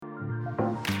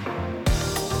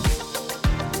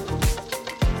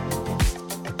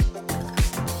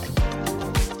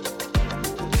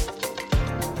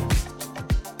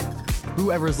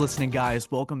Whoever's listening,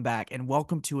 guys, welcome back and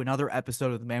welcome to another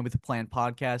episode of the Man with a Plan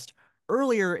podcast.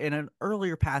 Earlier in an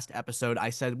earlier past episode,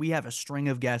 I said we have a string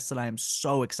of guests that I am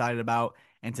so excited about,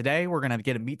 and today we're going to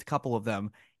get to meet a couple of them.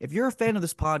 If you're a fan of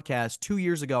this podcast, 2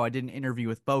 years ago I did an interview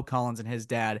with Bo Collins and his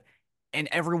dad, and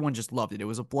everyone just loved it. It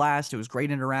was a blast. It was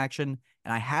great interaction,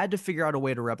 and I had to figure out a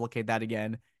way to replicate that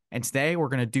again. And today we're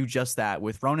going to do just that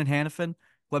with Ronan Hanafin,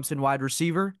 Clemson wide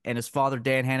receiver, and his father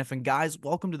Dan Hanafin. Guys,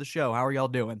 welcome to the show. How are y'all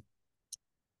doing?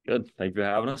 Good. Thank you for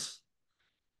having us.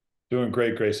 Doing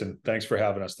great, Grayson. Thanks for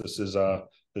having us. This is going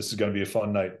to be a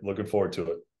fun night. Looking forward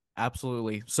to it.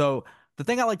 Absolutely. So the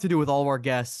thing I like to do with all of our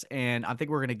guests, and I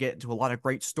think we're going to get into a lot of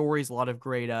great stories, a lot of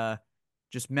great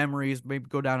just memories, maybe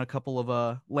go down a couple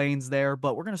of lanes there,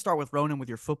 but we're going to start with Ronan with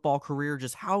your football career,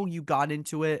 just how you got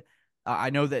into it.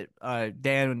 I know that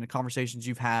Dan, in the conversations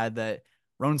you've had, that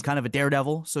Ronan's kind of a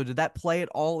daredevil. So did that play at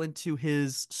all into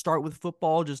his start with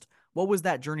football? Just what was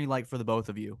that journey like for the both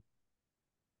of you?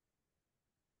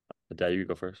 Dad, you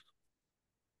go first.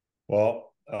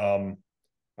 Well, I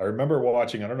remember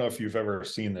watching, I don't know if you've ever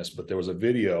seen this, but there was a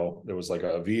video, there was like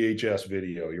a VHS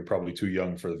video. You're probably too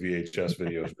young for the VHS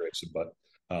videos, Grayson,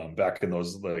 but back in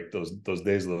those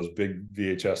days of those big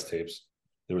VHS tapes,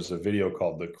 there was a video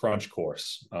called The Crunch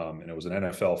Course. And it was an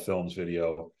NFL Films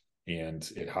video, and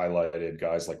it highlighted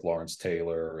guys like Lawrence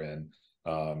Taylor and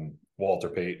Walter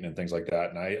Payton and things like that.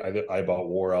 And I about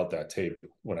wore out that tape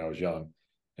when I was young,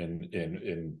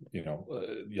 in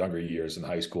younger years in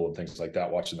high school and things like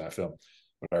that, watching that film.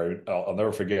 But I'll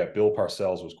never forget, Bill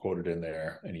Parcells was quoted in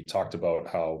there, and he talked about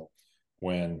how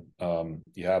when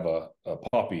you have a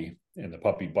puppy and the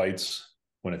puppy bites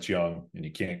when it's young and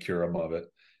you can't cure them of it,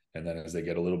 and then as they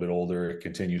get a little bit older, it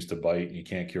continues to bite and you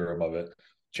can't cure them of it.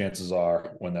 Chances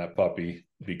are, when that puppy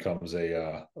becomes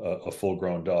a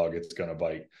full-grown dog, it's going to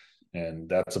bite. And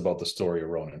that's about the story of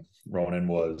Ronan. Ronan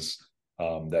was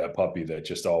that puppy that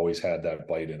just always had that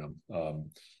bite in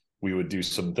him. We would do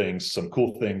some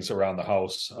cool things around the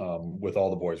house with all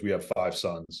the boys. We have 5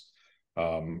 sons.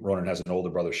 Ronan has an older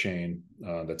brother, Shane,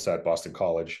 that's at Boston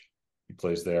College. He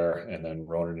plays there. And then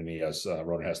Ronan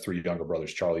has 3 younger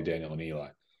brothers, Charlie, Daniel, and Eli.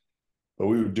 But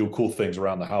we would do cool things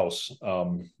around the house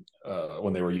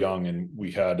when they were young. And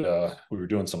we were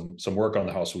doing some work on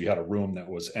the house. So we had a room that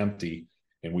was empty,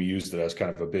 and we used it as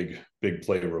kind of a big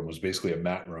playroom. It was basically a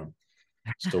mat room.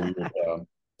 So we would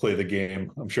play the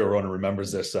game. I'm sure Ronan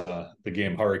remembers this, the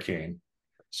game Hurricane.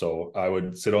 So I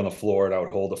would sit on the floor and I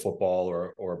would hold a football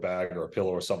or a bag or a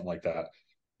pillow or something like that.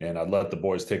 And I'd let the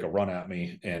boys take a run at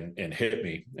me and hit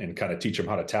me and kind of teach them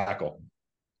how to tackle.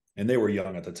 And they were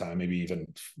young at the time, maybe even,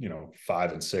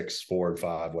 5 and 6, 4 and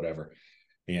 5, whatever.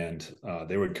 And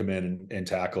they would come in and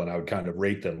tackle, and I would kind of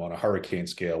rate them on a hurricane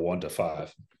scale, 1 to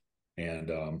 5.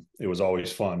 And it was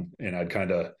always fun. And I'd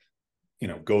kind of,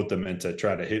 goat them into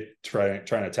trying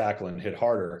to tackle and hit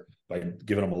harder by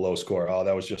giving them a low score. Oh,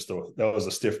 that was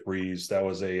a stiff breeze. That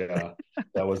was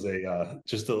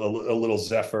just a little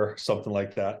zephyr, something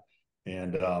like that.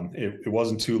 And it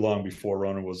wasn't too long before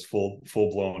Ronan was full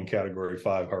blown Category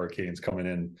 5 Hurricanes coming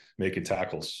in making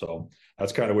tackles. So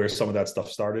that's kind of where some of that stuff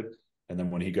started. And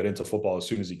then when he got into football as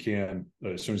soon as he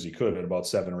could, at about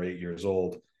 7 or 8 years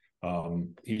old,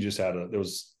 he just there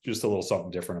was just a little something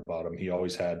different about him. He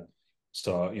always had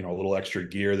a little extra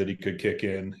gear that he could kick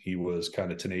in. He was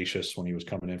kind of tenacious when he was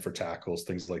coming in for tackles,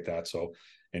 things like that. So,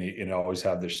 and he always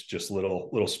had this just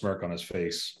little smirk on his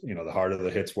face. The harder the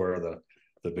hits were,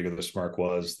 the bigger the smirk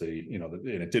was. And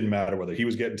it didn't matter whether he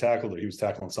was getting tackled or he was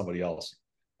tackling somebody else.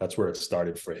 That's where it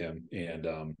started for him, and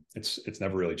it's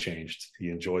never really changed. He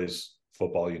enjoys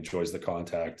football. He enjoys the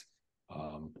contact.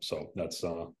 So that's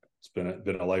it's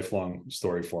been a lifelong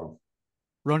story for him.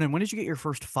 Ronan, when did you get your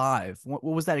first 5? What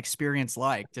was that experience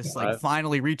like? Just like Five.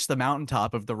 finally reach the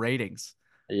mountaintop of the ratings.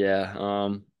 Yeah.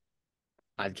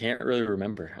 I can't really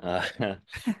remember. I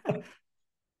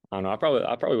don't know. I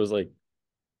probably was like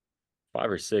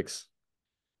 5 or 6,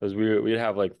 because we'd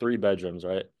have like 3 bedrooms,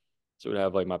 right? So we'd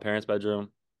have like my parents' bedroom,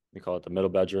 we call it the middle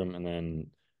bedroom, and then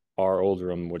our old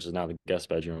room, which is now the guest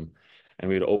bedroom. And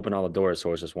we'd open all the doors,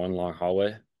 so it's just one long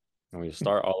hallway. And we'd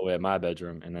start all the way at my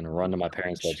bedroom and then run to my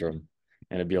parents' bedroom.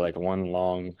 And it'd be like one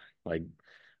long like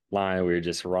line where you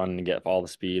just run and get all the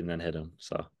speed and then hit them.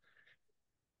 So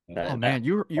Oh that man,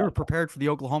 you were prepared for the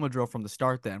Oklahoma drill from the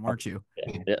start then, weren't you?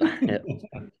 yeah.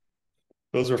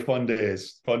 Those were fun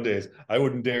days. Fun days. I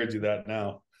wouldn't dare do that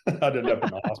now. I'd end up in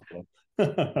the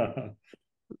hospital.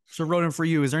 So Ronan, for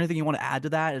you, is there anything you want to add to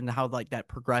that and how like that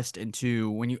progressed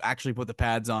into when you actually put the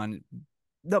pads on?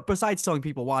 No, besides telling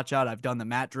people, watch out, I've done the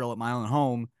mat drill at my own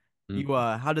home.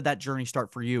 How did that journey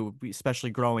start for you, especially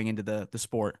growing into the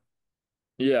sport?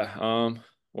 Yeah.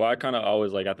 Well, I kind of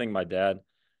always like, I think my dad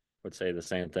would say the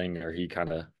same thing, or he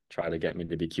kind of tried to get me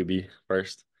to be QB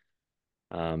first.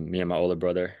 Me and my older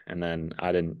brother, and then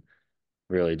I didn't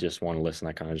really just want to listen.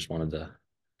 I kind of just wanted to.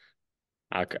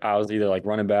 I was either like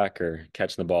running back or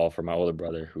catching the ball for my older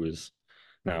brother, who is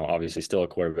now obviously still a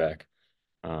quarterback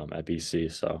at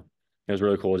BC. So it was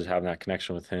really cool just having that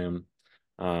connection with him.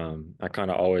 I kind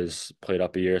of always played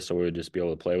up a year, so we would just be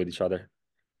able to play with each other.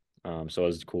 So it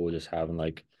was cool just having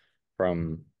like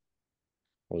from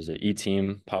what was it, E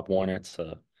team, Pop Warner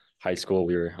to high school,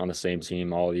 we were on the same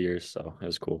team all the years, so it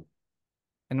was cool.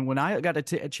 And when I got a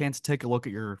chance to take a look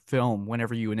at your film,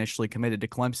 whenever you initially committed to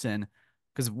Clemson,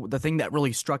 because the thing that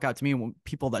really struck out to me, when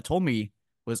people that told me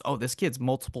was, oh, this kid's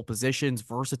multiple positions,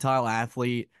 versatile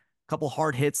athlete, a couple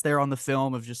hard hits there on the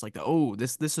film of just like, oh,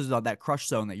 this is that crush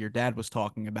zone that your dad was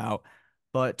talking about.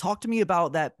 But talk to me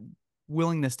about that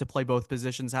willingness to play both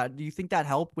positions. How do you think that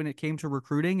helped when it came to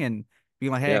recruiting and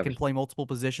being like, hey, I Yeah, can play multiple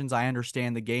positions. I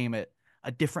understand the game at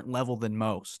a different level than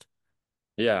most.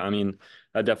 yeah. I mean,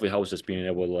 that definitely helps just being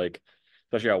able to like,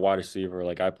 especially at wide receiver.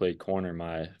 Like I played corner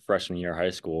my freshman year of high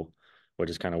school, which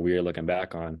is kind of weird looking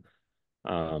back on.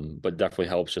 But definitely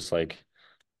helps just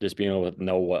being able to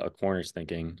know what a corner's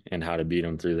thinking and how to beat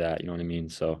them through that. You know what I mean?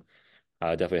 So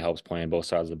it definitely helps playing both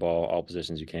sides of the ball, all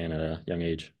positions you can at a young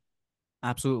age.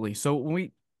 Absolutely. So when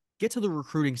we get to the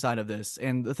recruiting side of this,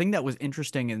 and the thing that was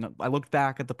interesting, and I looked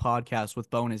back at the podcast with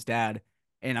Bo and his dad,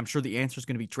 and I'm sure the answer is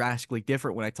going to be drastically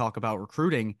different when I talk about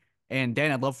recruiting. And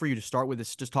Dan, I'd love for you to start with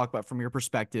this, just talk about from your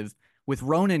perspective with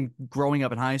Ronan growing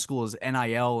up in high school as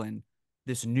NIL and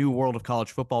this new world of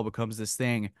college football becomes this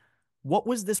thing. What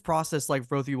was this process like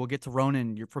for both of you? We'll get to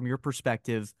Ronan from your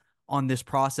perspective on this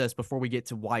process before we get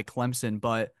to why Clemson,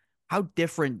 but how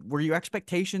different were your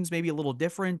expectations? Maybe a little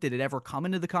different. Did it ever come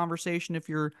into the conversation? If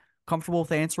you're comfortable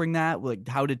with answering that, like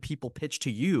how did people pitch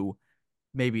to you?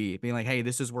 Maybe being like, "Hey,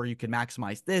 this is where you can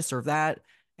maximize this or that,"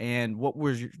 and what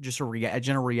was just a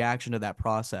general reaction to that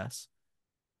process?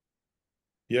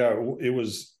 Yeah, it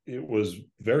was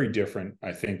very different.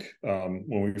 I think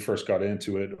when we first got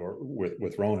into it, or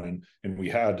with Ronan, and we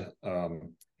had a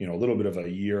little bit of a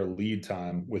year lead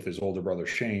time with his older brother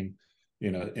Shane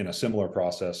in a similar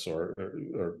process, or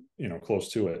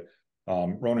close to it.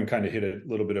 Ronan kind of hit a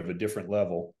little bit of a different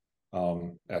level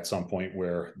at some point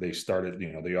where they started,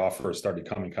 the offers started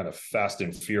coming kind of fast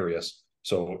and furious.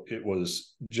 So it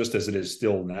was, just as it is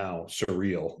still now,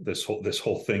 surreal. This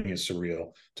whole thing is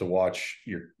surreal to watch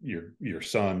your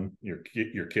son,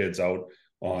 your kids out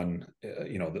on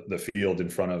the field in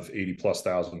front of 80 plus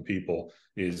thousand people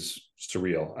is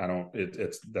surreal. I don't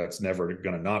it's that's never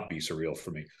going to not be surreal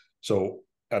for me. So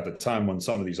at the time when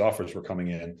some of these offers were coming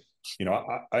in,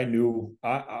 I knew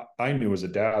as a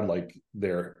dad, like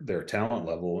their talent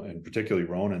level, and particularly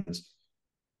Ronan's,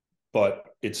 but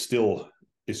it still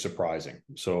is surprising.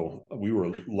 So we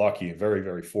were lucky, very,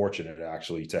 very fortunate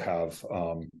actually to have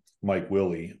Mike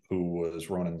Willie, who was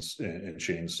Ronan's and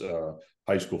Shane's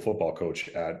high school football coach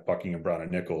at Buckingham Brown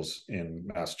and Nichols in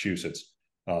Massachusetts,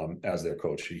 as their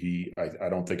coach. I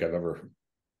don't think I've ever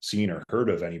seen or heard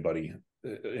of anybody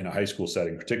in a high school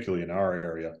setting, particularly in our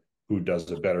area, who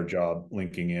does a better job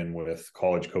linking in with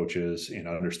college coaches and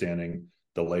understanding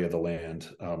the lay of the land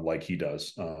like he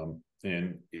does.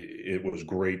 And it was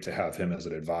great to have him as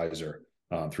an advisor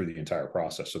through the entire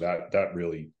process. So that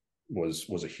really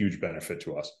was a huge benefit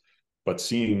to us. But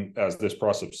seeing as this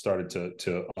process started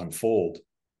to unfold,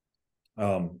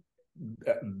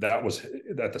 that was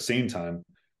at the same time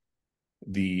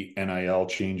the NIL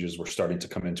changes were starting to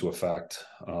come into effect.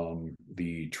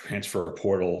 The transfer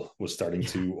portal was starting Yeah.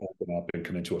 to open up and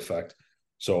come into effect.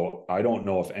 So I don't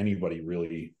know if anybody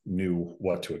really knew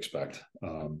what to expect.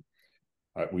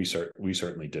 We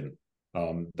certainly didn't.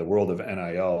 The world of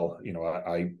NIL,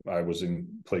 I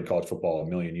played college football a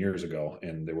million years ago,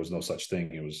 and there was no such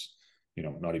thing. It was,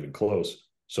 not even close.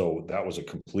 So that was a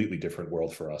completely different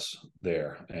world for us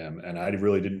there, and I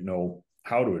really didn't know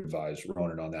how to advise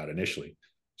Ronan on that initially.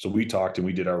 So we talked and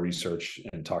we did our research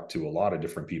and talked to a lot of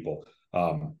different people.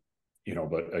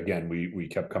 But again, we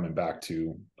kept coming back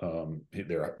to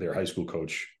their high school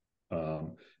coach.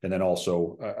 And then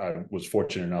also, I was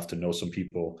fortunate enough to know some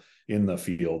people in the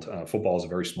field. Football is a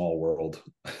very small world,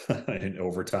 and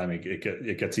over time,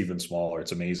 it gets even smaller.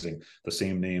 It's amazing. The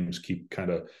same names keep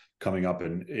kind of coming up,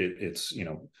 and it's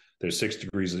there's 6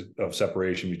 degrees of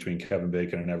separation between Kevin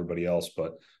Bacon and everybody else,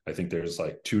 but I think there's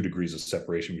like 2 degrees of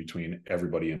separation between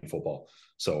everybody in football.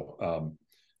 So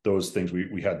those things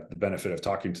we had the benefit of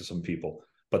talking to some people,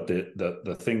 but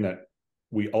the thing that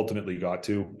we ultimately got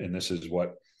to, and this is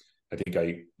what I think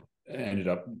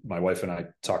my wife and I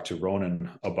talked to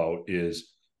Ronan about, is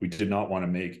we did not want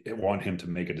him to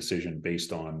make a decision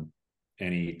based on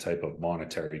any type of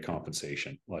monetary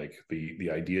compensation. Like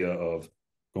the idea of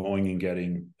going and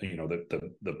getting,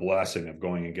 the blessing of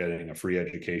going and getting a free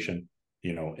education,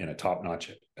 in a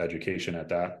top-notch education at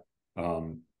that,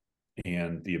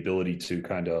 and the ability to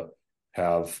kind of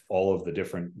have all of the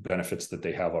different benefits that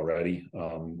they have already,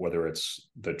 whether it's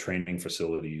the training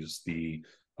facilities, the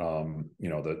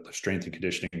strength and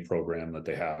conditioning program that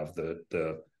they have,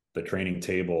 the training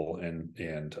table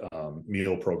and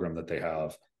meal program that they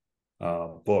have,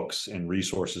 books and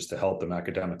resources to help them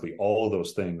academically. All of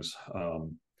those things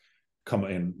come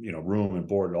in, room and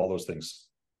board, all those things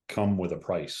come with a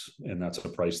price. And that's a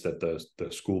price that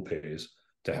the school pays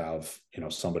to have,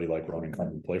 somebody like Ronan come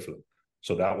and play for them.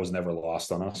 So that was never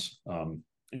lost on us.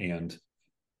 And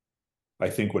I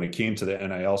think when it came to the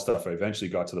NIL stuff, I eventually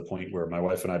got to the point where my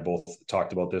wife and I both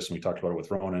talked about this, and we talked about it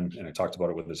with Ronan, and I talked about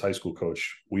it with his high school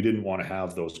coach. We didn't want to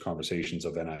have those conversations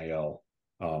of NIL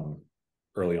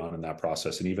early on in that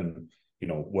process. And even,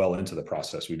 well into the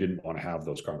process, we didn't want to have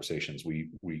those conversations. We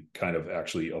kind of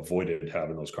actually avoided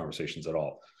having those conversations at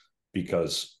all,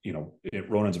 because,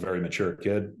 Ronan's a very mature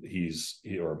kid.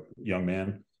 Or young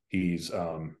man. He's,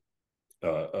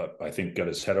 I think, got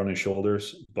his head on his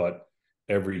shoulders, but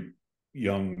every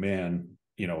young man,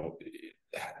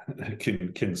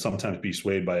 can sometimes be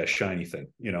swayed by a shiny thing,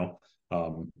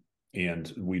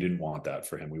 and we didn't want that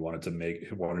for him. We wanted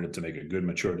it to make a good,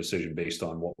 mature decision based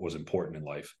on what was important in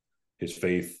life, his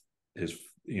faith, his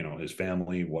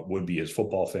family, what would be his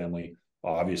football family,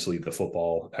 obviously the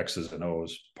football X's and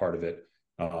O's part of it.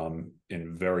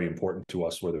 And very important to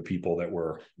us were the people that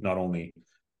were not only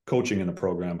coaching in the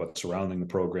program, but surrounding the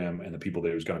program, and the people that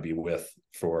he was going to be with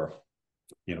for,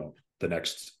 the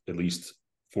next at least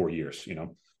 4 years,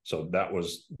 So that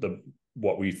was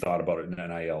what we thought about it in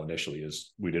NIL initially,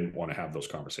 is we didn't want to have those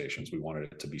conversations. We wanted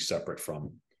it to be separate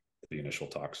from the initial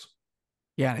talks.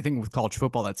 Yeah, and I think with college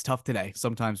football, that's tough today.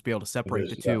 Sometimes be able to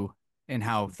separate the two and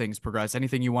how things progress.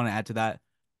 Anything you want to add to that,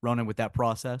 Ronan, with that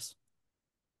process?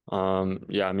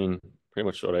 Yeah, I mean, pretty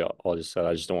much what I all just said.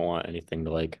 I just don't want anything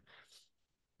to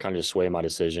kind of just sway my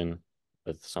decision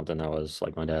with something that was,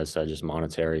 like my dad said, just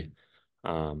monetary.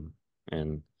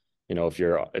 And if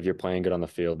you're playing good on the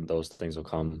field, those things will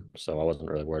come. So I wasn't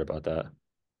really worried about that.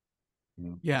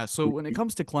 Yeah. So when it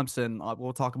comes to Clemson,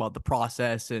 we'll talk about the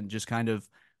process and just kind of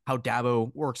how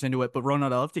Dabo works into it. But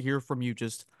Ronan, I'd love to hear from you.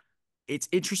 It's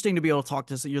interesting to be able to talk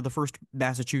to. You're the first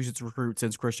Massachusetts recruit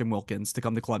since Christian Wilkins to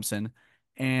come to Clemson.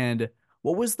 And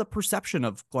what was the perception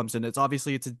of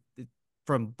Clemson?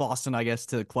 From Boston, I guess,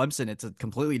 to Clemson, it's a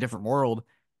completely different world.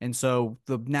 And so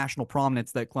the national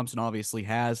prominence that Clemson obviously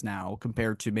has now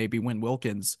compared to maybe when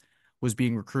Wilkins was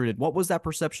being recruited, what was that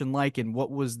perception like? And what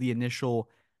was the initial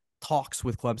talks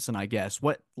with Clemson, I guess?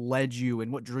 What led you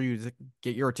and what drew you to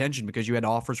get your attention? Because you had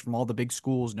offers from all the big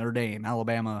schools, Notre Dame,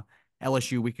 Alabama,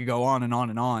 LSU. We could go on and on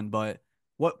and on. But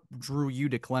what drew you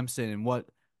to Clemson, and what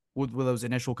were those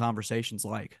initial conversations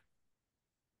like?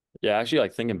 Yeah, actually,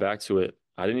 thinking back to it,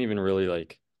 I didn't even really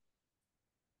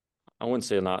I wouldn't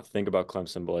say not think about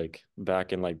Clemson, but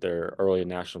back in their early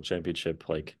national championship,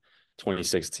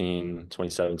 2016,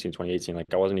 2017, 2018,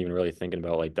 I wasn't even really thinking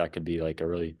about that could be a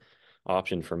really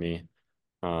option for me.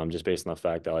 Just based on the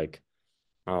fact that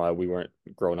we weren't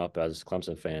growing up as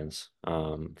Clemson fans,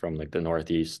 from the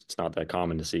Northeast. It's not that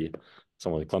common to see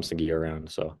someone with Clemson gear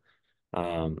around. So,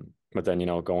 but then,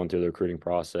 going through the recruiting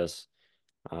process,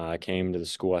 I came to the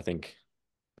school, I think,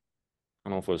 I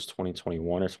don't know if it was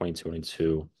 2021 or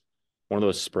 2022, one of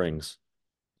those springs.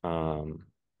 I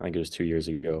think it was 2 years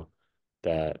ago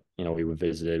that, we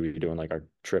visited, we were doing our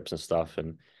trips and stuff,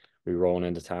 and we rolling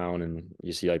into town, and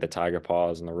you see the tiger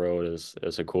paws on the road. Is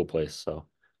a cool place. So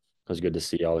it was good to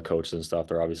see all the coaches and stuff.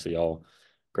 They're obviously all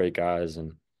great guys,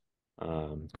 and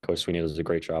Coach Sweeney does a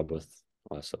great job with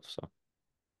all that stuff. So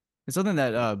it's something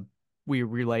that we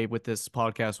relay with this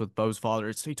podcast with Bo's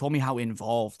father. He told me how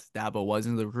involved Dabo was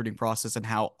in the recruiting process and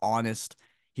how honest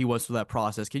he was with that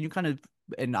process. Can you kind of,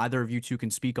 and either of you two can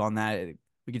speak on that?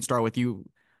 We can start with you,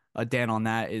 Dan, on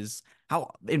that. Is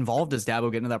how involved does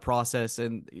Dabo get into that process?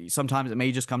 And sometimes it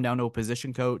may just come down to a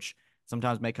position coach.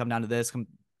 Sometimes it may come down to this,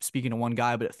 speaking to one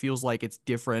guy, but it feels like it's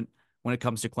different when it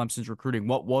comes to Clemson's recruiting.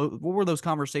 What were those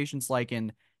conversations like?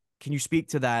 And can you speak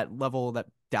to that level that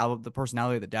Dabo, the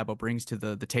personality that Dabo brings to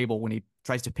the table when he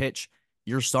tries to pitch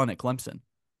your son at Clemson?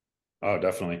 Oh,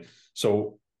 definitely.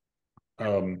 So,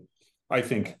 I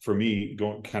think for me,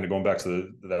 going back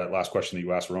to that last question that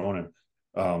you asked Ronan,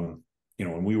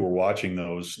 when we were watching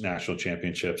those national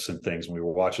championships and things, when we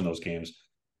were watching those games,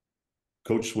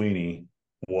 Coach Sweeney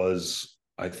was,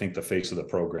 I think, the face of the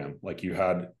program. You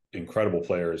had incredible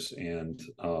players, and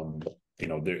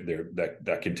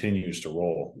that continues to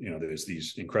roll. There's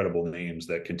these incredible names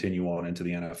that continue on into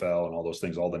the NFL and all those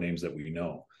things, all the names that we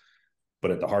know.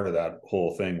 But at the heart of that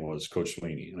whole thing was Coach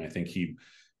Sweeney, and I think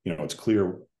it's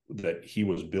clear that he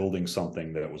was building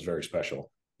something that was very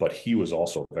special, but he was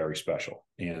also very special.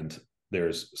 And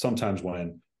there's sometimes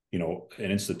when an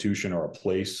institution or a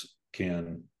place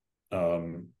can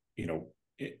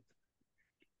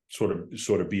sort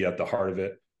of be at the heart of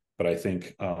it. But I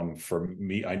think for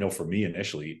me, I know for me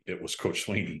initially, it was Coach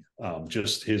Sweeney.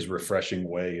 Just his refreshing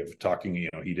way of talking.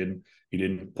 He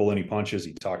didn't pull any punches.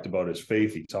 He talked about his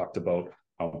faith. He talked about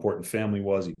how important family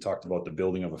was. He talked about the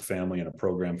building of a family and a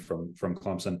program from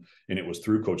Clemson. And it was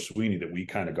through Coach Sweeney that we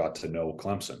kind of got to know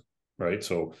Clemson, right?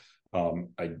 So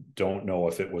I don't know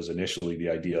if it was initially the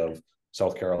idea of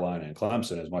South Carolina and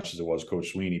Clemson as much as it was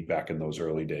Coach Sweeney back in those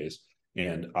early days.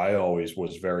 And I always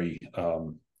was very,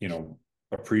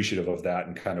 appreciative of that.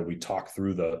 And kind of, we talked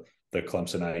through the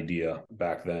Clemson idea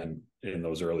back then in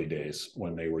those early days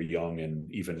when they were young and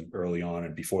even early on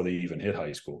and before they even hit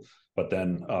high school. But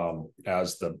then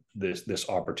as this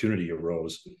opportunity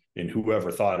arose, and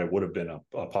whoever thought it would have been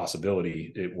a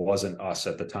possibility, it wasn't us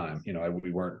at the time.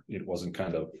 It wasn't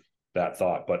kind of that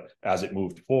thought. But as it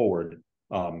moved forward,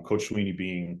 Coach Sweeney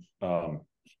being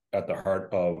at the heart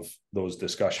of those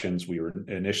discussions, we were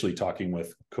initially talking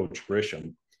with Coach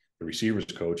Grisham, the receivers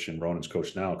coach, and Ronan's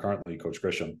coach now, currently Coach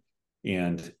Grisham.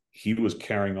 And he was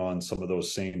carrying on some of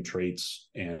those same traits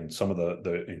and some of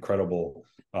the incredible,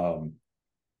 the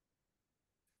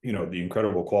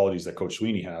incredible qualities that Coach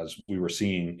Sweeney has, we were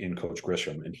seeing in Coach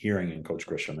Grisham and hearing in Coach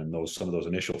Grisham, and some of those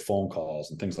initial phone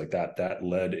calls and things like that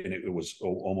led, and it was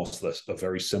almost a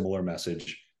very similar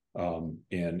message. And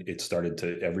it started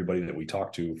to, everybody that we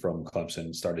talked to from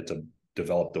Clemson started to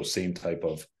develop those same type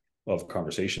of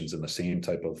conversations and the same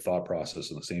type of thought process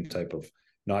and the same type of,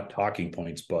 not talking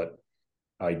points, but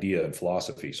idea and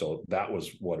philosophy. So that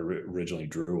was what originally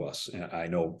drew us. And I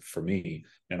know for me,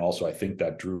 and also I think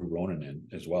that drew Ronan in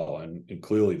as well. And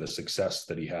clearly the success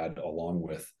that he had along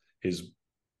with his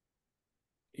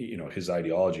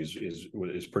ideologies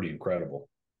is pretty incredible.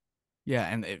 Yeah,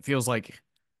 and it feels like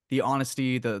the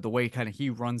honesty, the way kind of he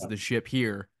runs the ship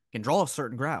here can draw a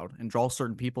certain crowd and draw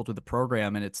certain people to the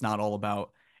program, and it's not all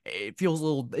about. It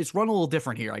feels it's run a little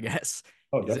different here, I guess.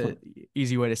 Oh, Is an definitely.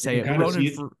 easy way to say it. But Kind of Ronan, see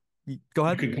it. Go You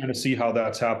ahead. can kind of see how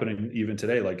that's happening even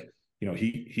today. Like,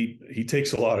 he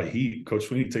takes a lot of heat. Coach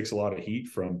Sweeney takes a lot of heat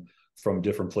from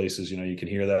different places. You can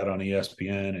hear that on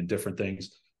ESPN and different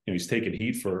things. He's taken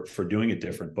heat for doing it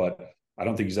different, but I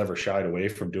don't think he's ever shied away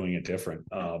from doing it different.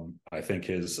 I think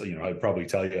I'd probably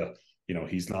tell you,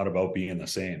 he's not about being the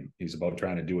same. He's about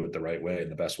trying to do it the right way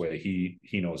and the best way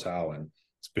he knows how. And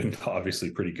it's been obviously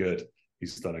pretty good.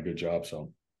 He's done a good job.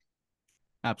 So.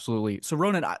 Absolutely. So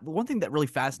Ronan, one thing that really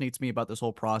fascinates me about this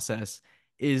whole process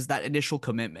is that initial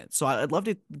commitment. So I'd love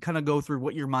to kind of go through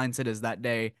what your mindset is that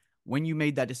day when you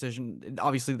made that decision.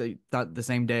 Obviously, not the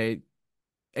same day,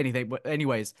 anything, but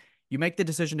anyways, you make the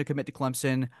decision to commit to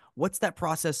Clemson. What's that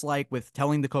process like with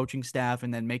telling the coaching staff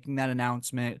and then making that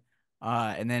announcement,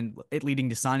 and then it leading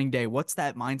to signing day? What's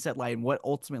that mindset like, and what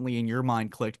ultimately in your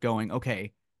mind clicked going,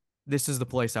 okay, this is the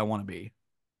place I want to be?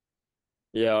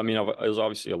 Yeah, I mean, it was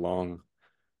obviously a long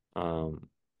um,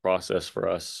 process for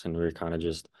us, and we were kind of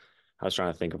just, I was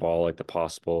trying to think of all like the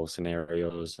possible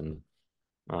scenarios and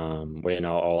weighing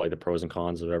out all like the pros and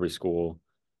cons of every school.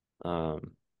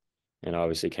 Um, and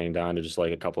obviously it came down to just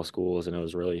like a couple of schools, and it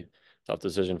was really tough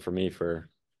decision for me for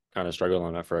kind of struggling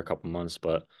on that for a couple months.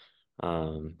 But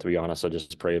to be honest, I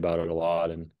just pray about it a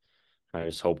lot, and I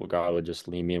just hope God would just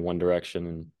lead me in one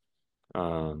direction.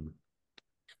 And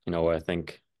um, I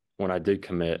think when I did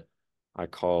commit, I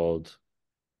called,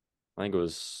 I think it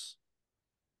was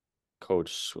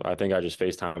I think I just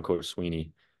FaceTime Coach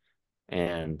Sweeney.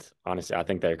 And honestly, I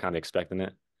think they're kind of expecting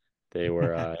it. They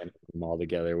were all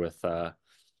together with Coach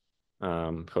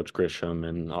Grisham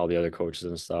and all the other coaches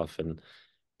and stuff, and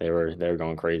they were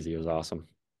going crazy. It was awesome.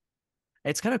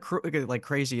 It's kind of like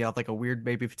crazy. You have like a weird,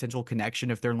 maybe potential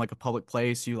connection if they're in like a public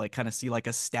place. You like kind of see like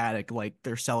a static, like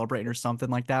they're celebrating or something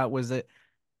like that. Was it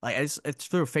like it's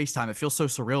through FaceTime? It feels so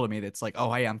surreal to me. That it's like,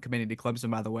 oh, hey, I'm committed to Clemson,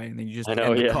 by the way, and then you I just know,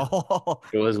 end the yeah, call.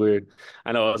 it was weird.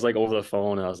 I know, I was like over the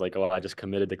phone, and I was like, oh, I just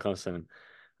committed to Clemson.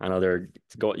 I know they're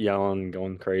yelling,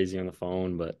 going crazy on the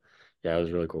phone, but yeah, it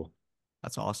was really cool.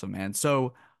 That's awesome, man.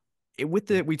 So we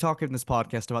talk in this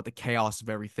podcast about the chaos of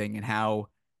everything and how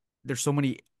there's so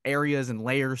many areas and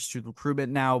layers to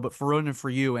recruitment now. But for Ronan, for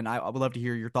you, and I would love to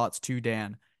hear your thoughts too,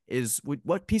 Dan.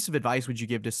 what piece of advice would you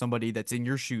give to somebody that's in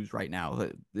your shoes right now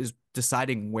that is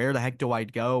deciding where the heck do I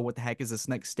go? What the heck is this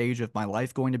next stage of my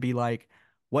life going to be like?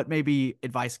 What maybe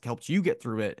advice helped you get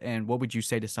through it? And what would you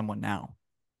say to someone now?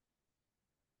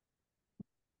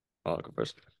 I'll go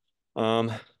first.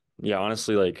 Um, yeah,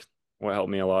 honestly, like what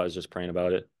helped me a lot is just praying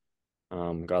about it.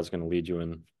 God's going to lead you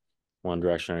in one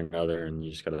direction or another, and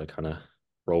you just got to kind of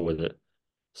roll with it.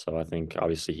 So I think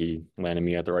obviously he landed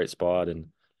me at the right spot, and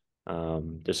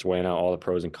just weighing out all the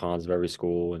pros and cons of every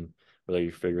school and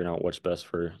really figuring out what's best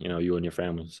for, you and your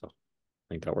family. So I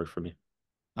think that worked for me.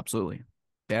 Absolutely.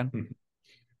 Dan?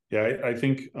 Yeah, I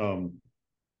think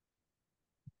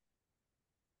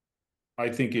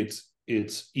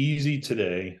it's easy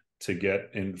today to get,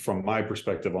 and from my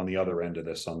perspective on the other end of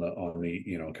this, on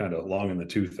the kind of long in the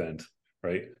tooth end,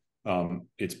 right?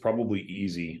 It's probably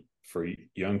easy for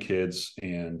young kids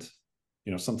and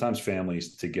sometimes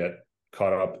families to get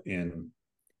caught up in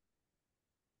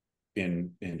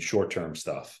short-term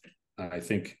stuff. I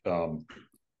think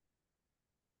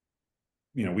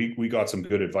we got some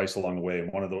good advice along the way,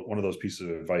 and one of those pieces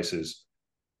of advice is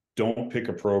don't pick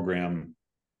a program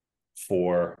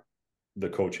for the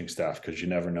coaching staff, because you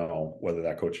never know whether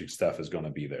that coaching staff is going to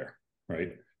be there,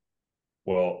 right?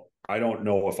 Well, I don't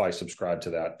know if I subscribe to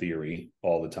that theory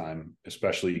all the time,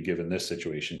 especially given this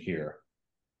situation here,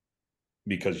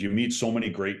 because you meet so many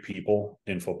great people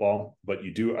in football, but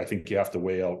I think you have to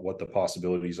weigh out what the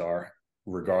possibilities are,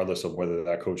 regardless of whether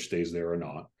that coach stays there or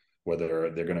not,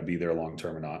 whether they're going to be there long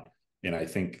term or not. And I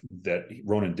think that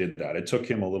Ronan did that. It took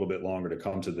him a little bit longer to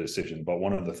come to the decision, but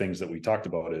one of the things that we talked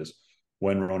about is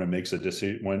when Ronan makes a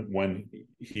decision, when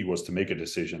he was to make a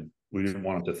decision, we didn't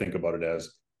want him to think about it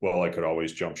as, well, I could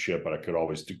always jump ship, but I could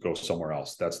always go somewhere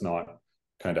else. That's not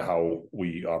kind of how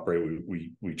we operate.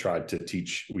 We try to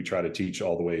teach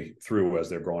all the way through as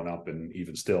they're growing up, and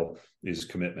even still is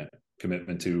commitment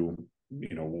to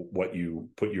what you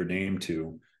put your name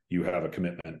to. You have a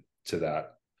commitment to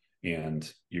that, and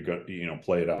you got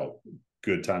play it out.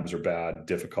 Good times or bad,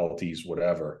 difficulties,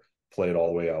 whatever. Play it all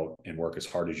the way out and work as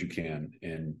hard as you can.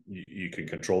 And you can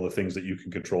control the things that you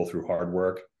can control through hard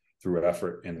work, through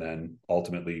effort. And then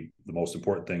ultimately, the most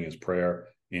important thing is prayer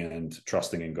and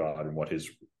trusting in God and what his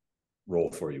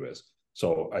role for you is.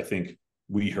 So I think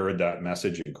we heard that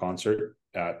message in concert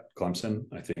at Clemson.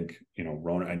 I think,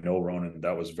 Ronan, I know Ronan,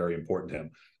 that was very important to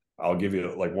him. I'll give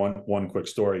you like one quick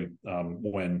story.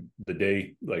 When the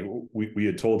day, like we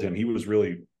had told him, he was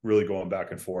really, really going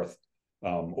back and forth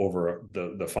over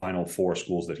the final four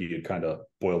schools that he had kind of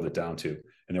boiled it down to.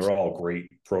 And they were all great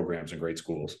programs and great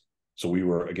schools. So we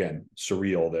were, again,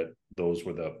 surreal that those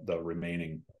were the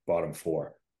remaining bottom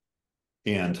four.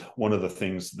 And one of the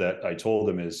things that I told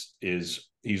him is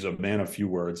he's a man of few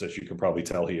words, as you can probably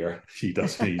tell here. He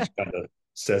kind of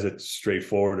says it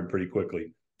straightforward and pretty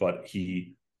quickly. But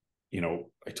he,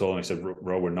 I told him, I said,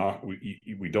 Ro,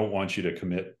 we don't want you to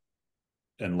commit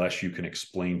unless you can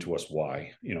explain to us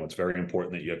why. It's very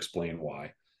important that you explain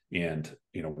why. And,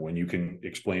 when you can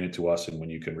explain it to us, and when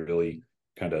you can really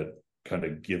kind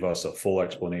of give us a full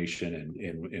explanation,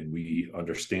 and we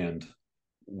understand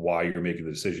why you're making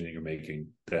the decision that you're making,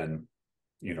 then,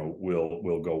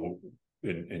 we'll go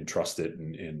and trust it,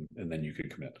 and then you can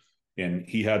commit. And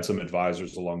he had some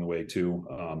advisors along the way too,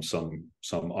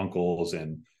 some uncles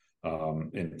and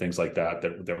things like that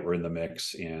were in the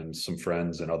mix, and some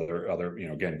friends and other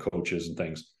again, coaches and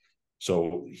things.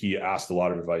 So he asked a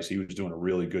lot of advice. He was doing a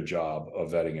really good job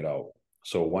of vetting it out.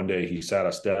 So one day he sat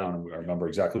us down, and I remember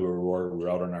exactly where we were. We were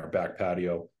out on our back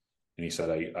patio, and he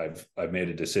said, I've made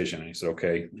a decision. And he said,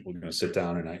 okay, we're going to sit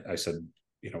down. And I said,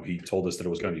 he told us that it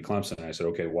was going to be Clemson. And I said,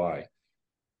 okay, why?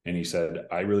 And he said,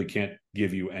 I really can't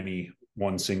give you any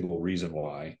one single reason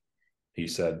why. He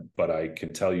said, but I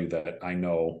can tell you that I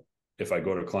know if I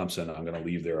go to Clemson, I'm going to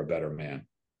leave there a better man.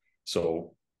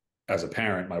 So as a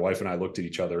parent, my wife and I looked at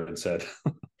each other and said,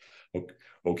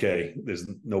 okay, there's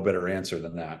no better answer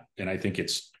than that. And I think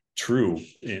it's true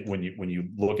when you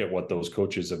look at what those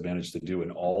coaches have managed to do,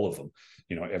 in all of them,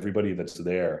 everybody that's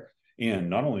there, and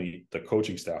not only the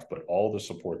coaching staff, but all the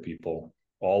support people,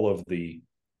 all of the,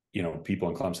 people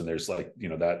in Clemson. There's like,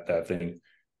 that thing,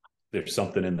 there's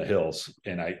something in the hills.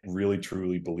 And I really,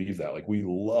 truly believe that. Like, we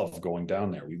love going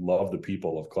down there. We love the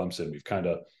people of Clemson. We've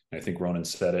I think Ronan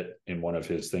said it in one of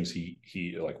his things.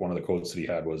 He like, one of the quotes that he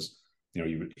had was,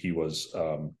 he was,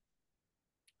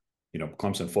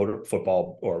 Clemson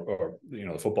football or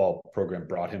the football program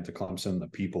brought him to Clemson. The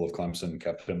people of Clemson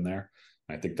kept him there.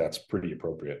 And I think that's pretty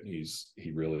appropriate.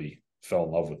 He really fell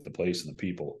in love with the place and the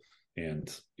people,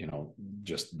 and,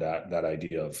 just that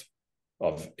idea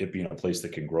of it being a place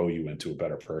that can grow you into a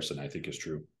better person, I think is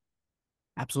true.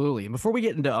 Absolutely. And before we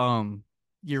get into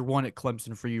year one at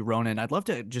Clemson for you, Ronan, I'd love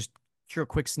to just hear a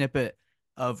quick snippet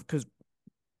of because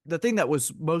the thing that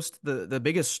was the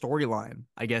biggest storyline,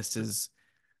 I guess, is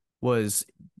was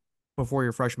before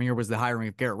your freshman year was the hiring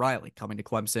of Garrett Riley coming to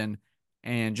Clemson.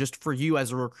 And just for you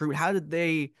as a recruit, how did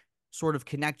they sort of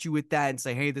connect you with that and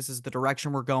say, hey, this is the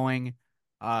direction we're going?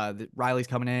 Riley's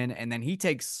coming in, and then he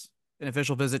takes an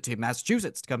official visit to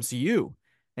Massachusetts to come see you.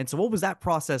 And so, what was that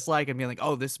process like? And being like,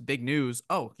 oh, this big news.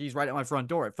 Oh, he's right at my front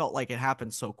door. It felt like it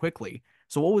happened so quickly.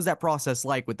 So, what was that process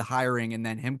like with the hiring and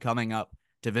then him coming up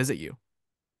to visit you?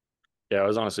 Yeah, it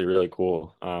was honestly really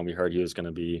cool. We heard he was going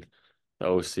to be the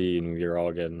OC, and we were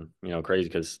all getting, crazy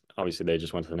because obviously they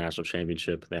just went to the national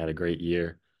championship. They had a great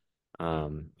year.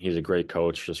 He's a great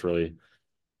coach. Just really,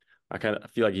 I kind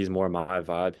of feel like he's more my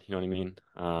vibe. You know what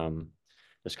I mean?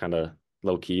 Just kind of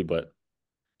low key, but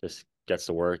just gets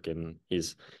to work. And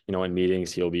he's, in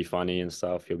meetings he'll be funny and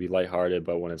stuff. He'll be lighthearted,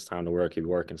 but when it's time to work, he'd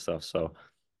work and stuff. So,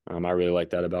 I really like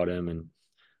that about him. And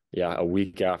yeah, a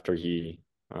week after he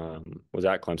was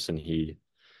at Clemson, he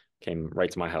came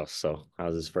right to my house. So that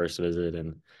was his first visit,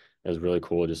 and it was really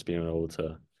cool just being able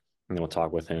to,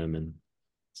 talk with him and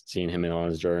seeing him in on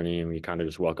his journey. And we kind of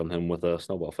just welcomed him with a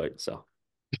snowball fight. So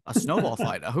A snowball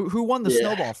fight. Who won the yeah,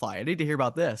 snowball fight? I need to hear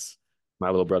about this. my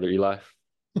little brother Eli,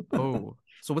 Oh,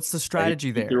 so what's the yeah, strategy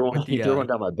he threw there one, with he the threw one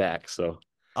down my back. So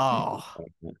oh,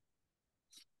 He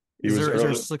was is there a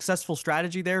early. successful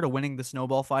strategy there to winning the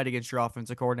snowball fight against your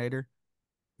offensive coordinator?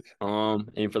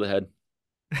 aim for the head.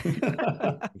 Aim for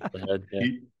the head. Yeah.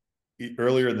 he,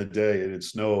 Earlier in the day, it had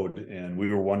snowed, and we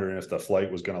were wondering if the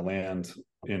flight was going to land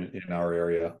in our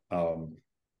area.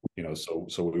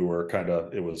 So we were kind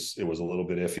of it was a little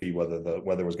bit iffy whether the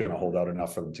weather was going to hold out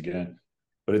enough for them to get in,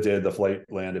 but it did. The flight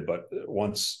landed, but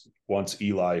once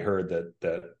Eli heard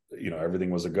that everything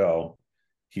was a go,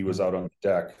 he was out on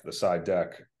the side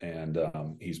deck, and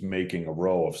he's making a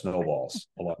row of snowballs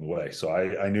along the way. So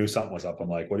I knew something was up. I'm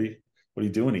like, what are you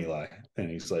doing, Eli? And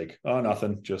he's like, oh,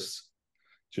 nothing, just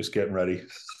getting ready,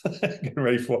 getting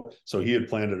ready for. So he had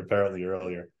planned it apparently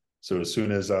earlier. So as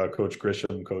soon as Coach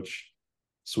Grisham, Coach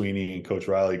Sweeney, and Coach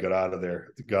Riley got out of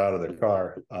their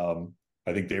car,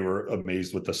 I think they were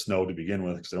amazed with the snow to begin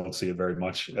with because they don't see it very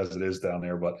much as it is down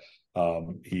there. But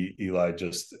Eli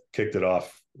just kicked it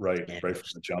off right from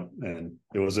the jump, and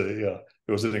it was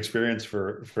an experience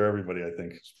for everybody. I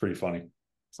think it's pretty funny.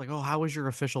 It's like, oh, how was your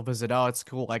official visit? Oh, it's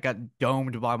cool. I got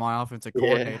domed by my offensive Yeah.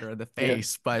 coordinator in the Yeah.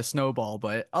 face by a snowball,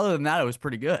 but other than that, it was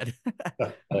pretty good.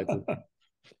 Exactly.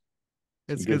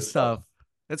 It's Some good good stuff. stuff.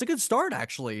 It's a good start,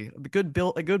 actually. A good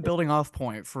building off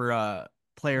point for a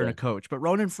player and Yeah. a coach. But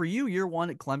Ronan, for you, year one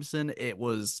at Clemson,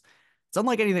 it's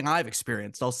unlike anything I've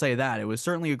experienced. I'll say that. It was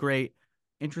certainly a great,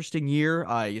 interesting year.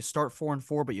 You start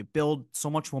 4-4, but you build so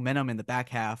much momentum in the back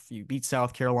half. You beat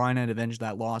South Carolina and avenge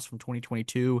that loss from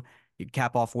 2022. You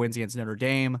cap off wins against Notre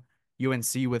Dame,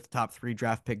 UNC with top three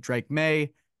draft pick Drake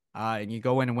May, and you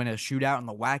go in and win a shootout in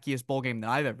the wackiest bowl game that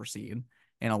I've ever seen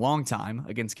in a long time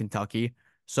against Kentucky.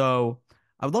 So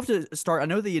I would love to start. I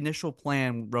know the initial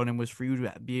plan, Ronan, was for you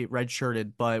to be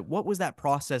redshirted, but what was that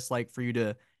process like for you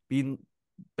to be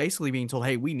basically being told,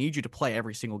 hey, we need you to play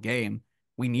every single game.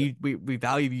 We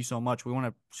value you so much. We want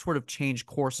to sort of change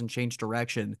course and change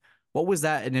direction. What was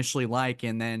that initially like?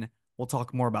 And then we'll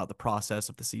talk more about the process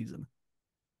of the season.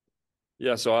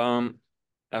 Yeah. So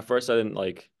at first I didn't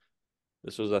like.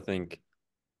 This was, I think,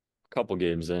 a couple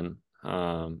games in.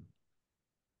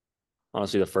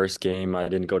 Honestly, the first game I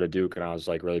didn't go to Duke, and I was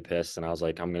like really pissed, and I was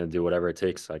like, I'm gonna do whatever it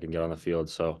takes so I can get on the field.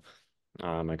 So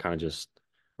I kind of just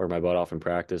worked my butt off in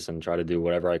practice and try to do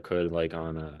whatever I could, like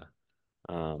on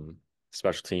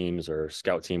special teams or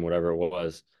scout team, whatever it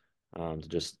was, to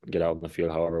just get out in the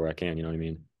field however I can. You know what I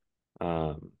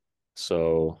mean?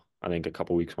 So I think a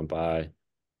couple weeks went by,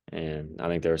 and I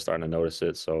think they were starting to notice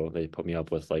it. So they put me up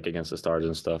with like against the stars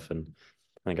and stuff, and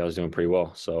I think I was doing pretty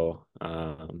well. So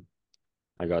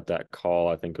I got that call.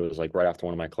 I think it was like right after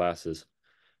one of my classes,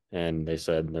 and they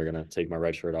said they're gonna take my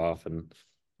red shirt off, and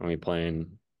I'm gonna be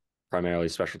playing primarily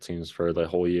special teams for the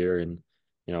whole year, and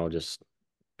just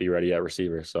be ready at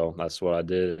receiver. So that's what I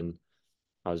did, and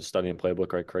I was just studying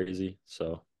playbook like crazy,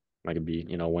 so I could be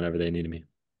whenever they needed me.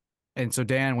 And so,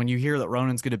 Dan, when you hear that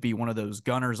Ronan's going to be one of those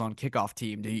gunners on kickoff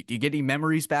team, do you get any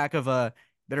memories back of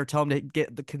better tell him to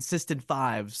get the consistent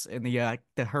fives in the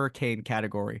hurricane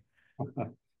category?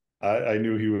 I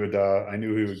knew he would. I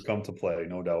knew he would come to play,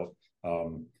 no doubt.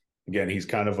 Again, he's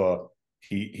kind of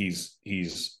he's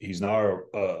not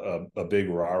a big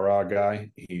rah rah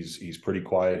guy. He's pretty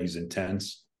quiet. He's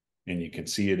intense, and you can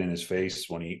see it in his face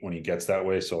when he gets that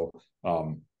way. So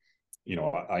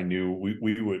I knew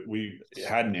we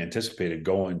hadn't anticipated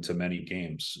going to many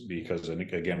games because I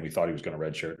think, again, we thought he was going to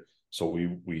redshirt. So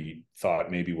we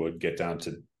thought maybe we'd get down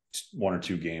to 1 or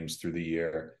 2 games through the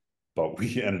year, but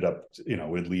we ended up,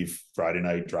 we'd leave Friday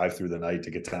night, drive through the night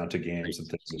to get down to games and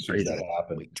things as soon as that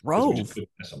happened, because we just Drove. couldn't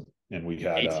miss them. And we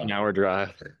had 18-hour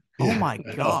drive. Oh yeah. my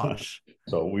gosh.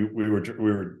 So we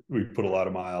put a lot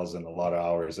of miles and a lot of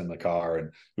hours in the car,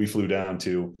 and we flew down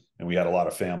to, and we had a lot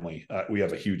of family. We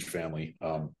have a huge family.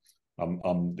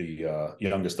 I'm the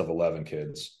youngest of 11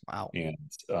 kids. Wow. And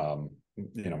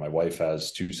my wife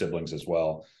has 2 siblings as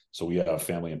well. So we have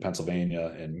family in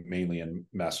Pennsylvania and mainly in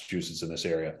Massachusetts in this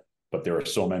area. But there are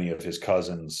so many of his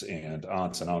cousins and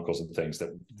aunts and uncles and things that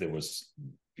there was,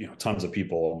 tons of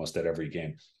people almost at every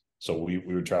game. So we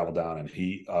would travel down, and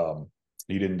he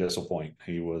didn't disappoint.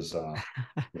 He was, I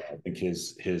think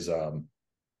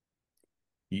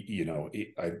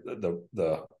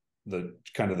the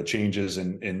kind of the changes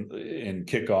in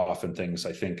kickoff and things.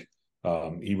 I think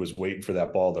he was waiting for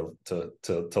that ball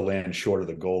to land short of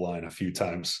the goal line a few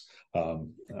times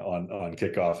on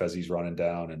kickoff as he's running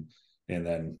down, and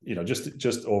then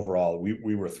just overall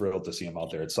we were thrilled to see him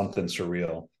out there. It's something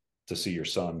surreal to see your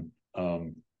son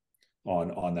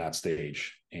on that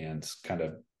stage, and kind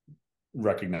of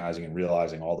recognizing and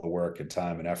realizing all the work and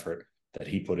time and effort that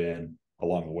he put in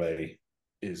along the way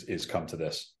is come to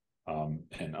this.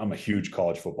 And I'm a huge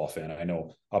college football fan. I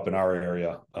know up in our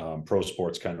area, pro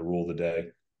sports kind of rule the day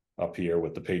up here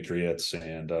with the Patriots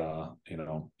and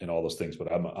and all those things.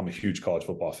 But I'm a huge college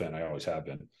football fan. I always have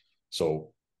been.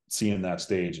 So seeing that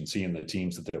stage and seeing the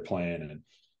teams that they're playing,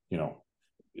 and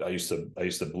I used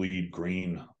to bleed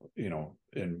green,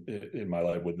 in my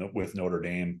life with Notre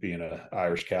Dame, being an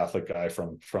Irish Catholic guy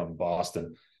from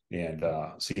Boston, and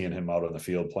seeing him out on the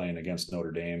field playing against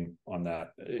Notre Dame in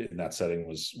that setting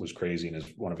was crazy. And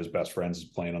one of his best friends is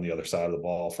playing on the other side of the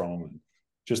ball from him, and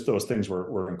just those things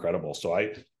were incredible. So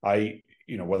I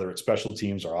whether it's special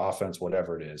teams or offense,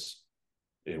 whatever it is,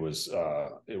 it was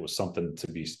something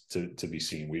to be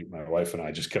seen. My wife and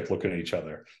I just kept looking at each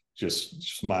other,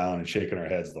 just smiling and shaking our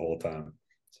heads the whole time.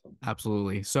 So.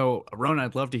 Absolutely. So, Ronan,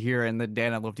 I'd love to hear, and then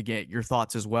Dan, I'd love to get your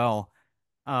thoughts as well.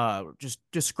 Just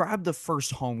describe the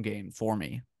first home game for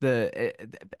me.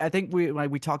 I think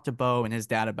we talked to Bo and his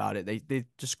dad about it. They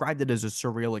described it as a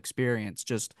surreal experience,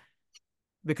 just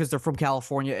because they're from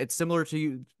California. It's similar to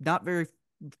you, not very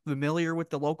familiar with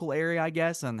the local area, I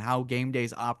guess, and how game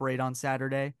days operate on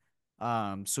Saturday.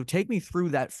 So take me through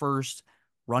that first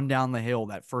run down the hill,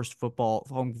 that first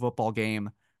home football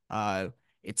game.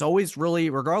 It's always really,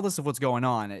 regardless of what's going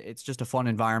on, it's just a fun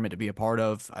environment to be a part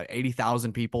of.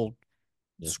 80,000 people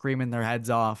screaming their heads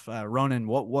off. Ronan,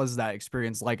 what was that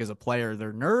experience like as a player?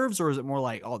 Their nerves, or is it more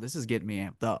like, oh, this is getting me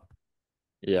amped up?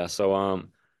 Yeah. So,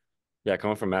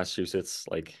 coming from Massachusetts,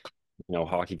 like,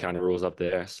 hockey kind of rules up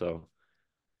there. So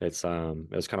it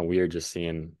was kind of weird just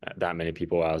seeing that many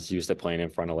people. I was used to playing in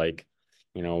front of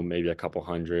maybe a couple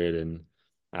hundred, and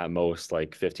at most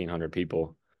like 1,500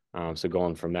 people. So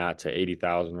going from that to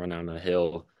 80,000 run down the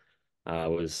hill,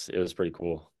 it was pretty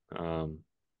cool. And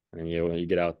when you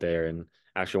get out there, and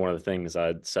actually one of the things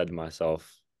I'd said to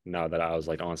myself now that I was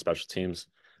like on special teams,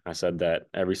 I said that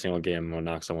every single game I'm gonna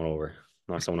knock someone over,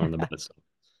 knock someone on the bed. So,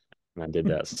 and I did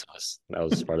that. So that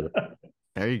was part of it.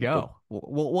 There you go.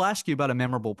 We'll ask you about a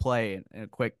memorable play in a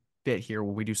quick bit here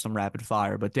when we do some rapid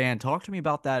fire. But Dan, talk to me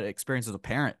about that experience as a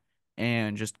parent,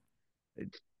 and just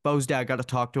Bo's dad got to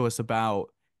talk to us about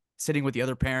sitting with the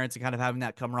other parents and kind of having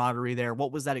that camaraderie there.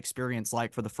 What was that experience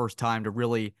like for the first time to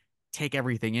really take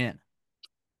everything in?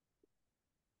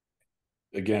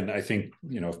 Again, I think,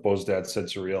 if Bo's dad said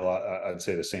surreal, I'd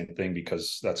say the same thing,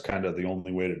 because that's kind of the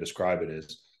only way to describe it.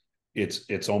 Is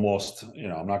it's almost,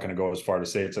 I'm not going to go as far to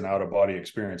say it's an out of body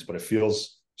experience, but it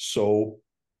feels so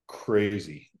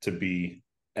crazy to be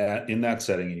in that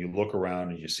setting, and you look around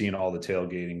and you're seeing all the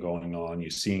tailgating going on. You're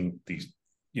seeing these,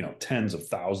 tens of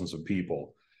thousands of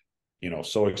people,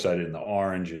 so excited, and the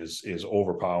orange is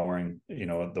overpowering,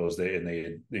 those days.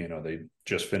 And they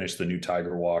just finished the new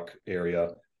Tiger Walk area,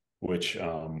 which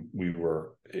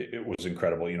it was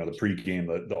incredible. The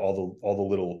pregame, all the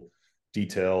little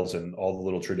details and all the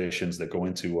little traditions that go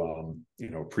into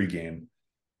pregame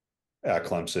at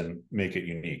Clemson make it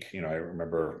unique. I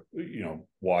remember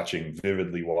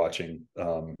vividly watching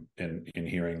and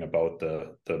hearing about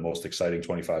the most exciting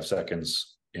 25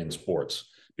 seconds in sports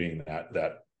being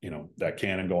that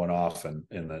cannon going off and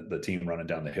the team running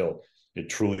down the hill. It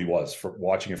truly was, for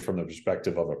watching it from the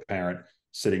perspective of a parent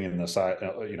sitting in the side,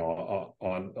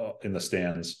 in the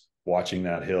stands, watching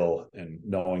that hill and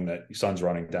knowing that your son's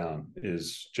running down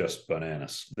is just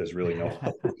bananas. There's really no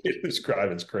other way to describe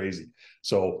it. It's crazy.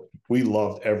 So we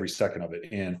loved every second of it.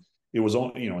 And it was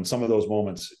only, in some of those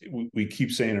moments, we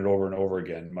keep saying it over and over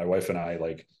again. My wife and I,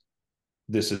 like,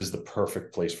 this is the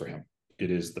perfect place for him. It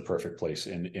is the perfect place.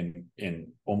 And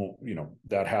almost,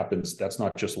 that happens. That's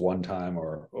not just one time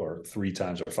or 3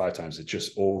 times or 5 times. It's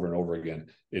just over and over again.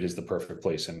 It is the perfect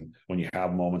place. And when you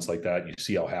have moments like that, you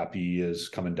see how happy he is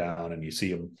coming down, and you see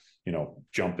him,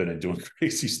 jumping and doing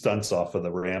crazy stunts off of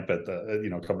the ramp at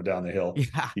the, coming down the hill.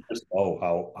 Yeah. You just know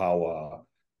how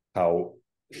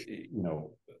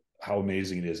how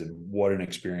amazing it is, and what an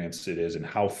experience it is, and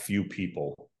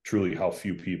truly how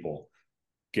few people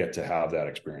get to have that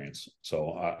experience.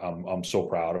 So I'm so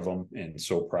proud of him, and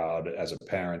so proud as a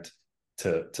parent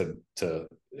to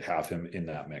have him in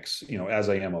that mix. As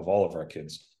I am of all of our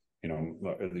kids.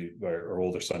 Our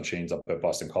older son Shane's up at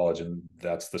Boston College, and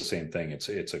that's the same thing. It's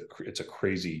a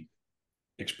crazy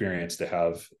experience to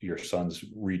have your sons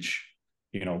reach,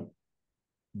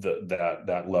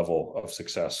 that level of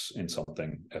success in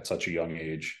something at such a young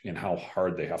age, and how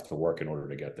hard they have to work in order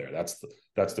to get there.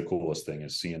 That's the coolest thing,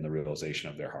 is seeing the realization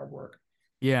of their hard work.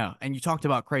 Yeah. And you talked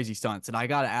about crazy stunts, and I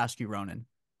got to ask you, Ronan,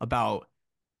 about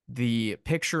the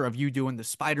picture of you doing the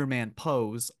Spider-Man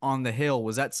pose on the hill.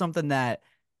 Was that something that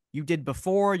you did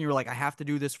before and you were like, I have to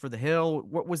do this for the hill?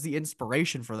 What was the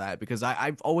inspiration for that? Because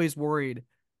I've always worried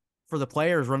for the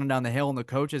players running down the hill and the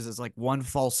coaches is like one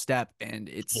false step and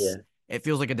Yeah. it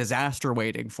feels like a disaster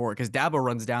waiting for it. Because Dabo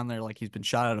runs down there like he's been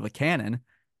shot out of a cannon.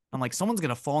 I'm like, someone's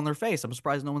gonna fall on their face. I'm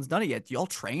surprised no one's done it yet. Do y'all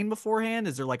train beforehand?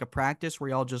 Is there like a practice where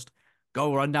y'all just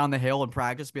go run down the hill and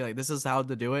practice, be like, this is how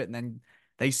to do it, and then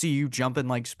they see you jumping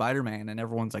like Spider-Man, and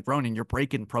everyone's like, Ronan, you're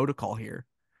breaking protocol here.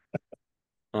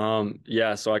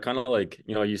 Yeah, so I kind of like,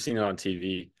 you've seen it on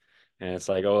TV, and it's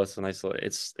like, oh, it's a nice little,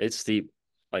 it's steep.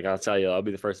 Like, I'll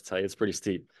be the first to tell you, it's pretty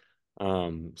steep.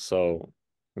 So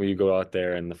we go out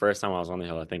there, and the first time I was on the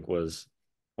hill, I think was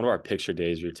one of our picture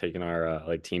days. We were taking our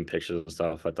like team pictures and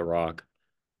stuff at the Rock,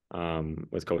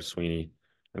 with Coach Sweeney,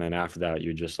 and then after that,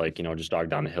 you just like, just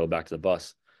jog down the hill back to the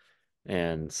bus,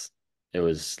 and it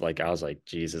was like, I was like,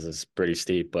 Jesus, it's pretty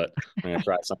steep, but I'm gonna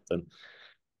try something.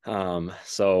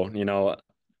 So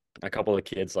a couple of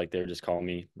kids, like, they were just calling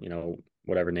me,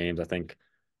 whatever names. I think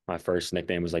my first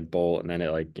nickname was like Bolt, and then it,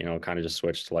 like, kind of just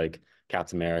switched to like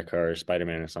Captain America or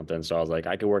Spider-Man or something. So I was like,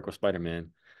 I could work with Spider-Man.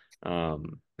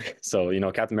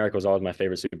 So Captain America was always my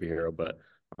favorite superhero, but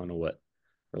I don't know what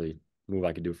really move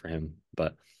I could do for him.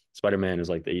 But Spider-Man was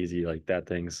like the easy, like, that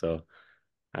thing. So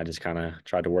I just kind of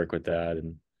tried to work with that,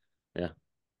 and yeah.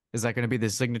 Is that going to be the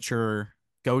signature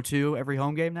go-to every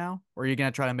home game now? Or are you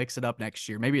going to try to mix it up next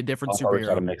year? Maybe a different I'll probably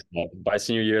try to superhero. mix it up. By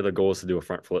senior year, the goal is to do a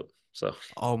front flip. So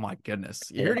Oh my goodness.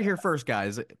 You heard Yeah. it here first,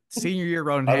 guys. Senior year,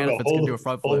 Ronan I don't know. Hanafin's going to do a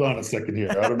front Hold flip. on a second here.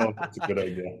 I don't know if that's a good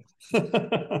idea.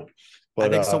 I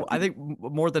But think so. I think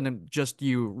more than just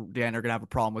you, Dan, are going to have a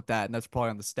problem with that. And that's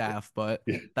probably on the staff. But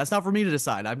yeah, that's not for me to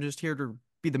decide. I'm just here to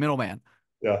be the middleman.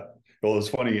 yeah. Well, it's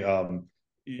funny.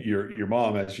 Your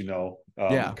mom, as you know,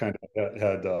 Yeah. kind of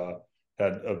had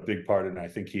a big part in. I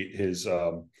think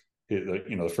the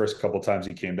first couple of times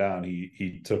he came down,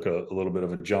 he took a little bit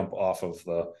of a jump off of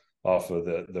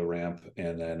the ramp,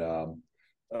 and then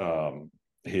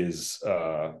his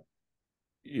that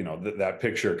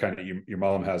picture, kind of, your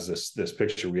mom has this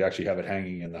picture. We actually have it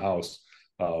hanging in the house.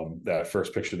 That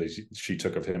first picture that she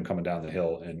took of him coming down the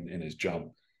hill in his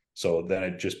jump. So then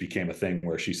it just became a thing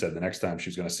where she said the next time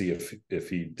she's going to see if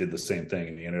he did the same thing,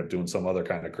 and he ended up doing some other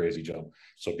kind of crazy jump.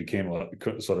 So it became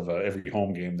every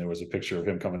home game there was a picture of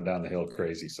him coming down the hill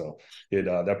crazy. So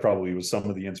that probably was some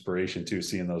of the inspiration too,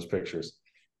 seeing those pictures.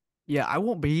 Yeah, I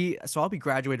won't be. So I'll be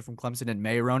graduated from Clemson in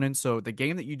May, Ronan. So the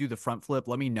game that you do the front flip,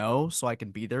 let me know so I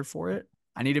can be there for it.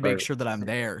 I need to make perfect, sure that I'm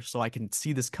there so I can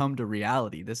see this come to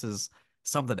reality. This is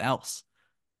something else.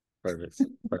 perfect,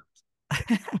 perfect.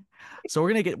 So we're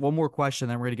gonna get one more question,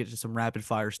 then we're gonna get to some rapid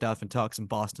fire stuff and talk some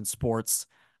Boston sports.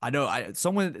 I know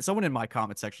someone in my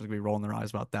comment section is gonna be rolling their eyes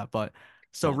about that, but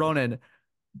so Ronan,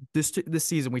 this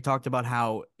season we talked about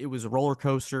how it was a roller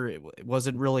coaster. It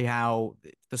wasn't really how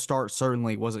the start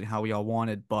certainly wasn't how we all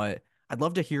wanted, but I'd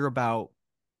love to hear about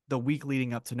the week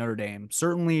leading up to Notre Dame.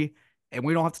 Certainly, and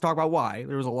we don't have to talk about why.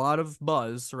 There was a lot of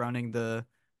buzz surrounding the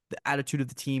attitude of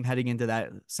the team heading into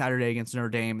that Saturday against Notre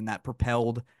Dame, and that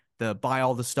propelled the buy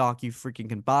all the stock you freaking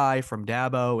can buy from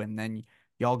Dabo, and then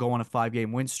y'all go on a 5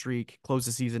 game win streak, close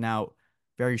the season out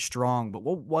very strong. But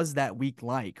what was that week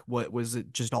like? What was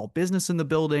it, just all business in the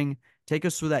building? Take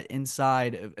us through that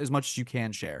inside as much as you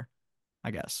can share, I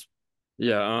guess.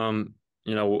 Yeah,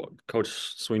 Coach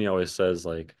Sweeney always says,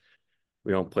 like,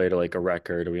 we don't play to like a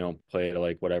record, or we don't play to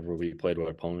like whatever. We play to our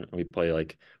opponent. We play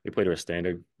to a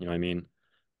standard. You know what I mean?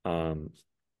 Um,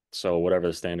 so whatever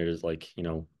the standard is, like,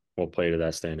 we'll play to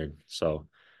that standard. So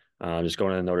just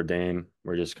going to Notre Dame,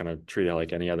 we're just kind of treat it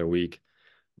like any other week.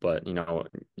 But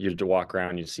you to walk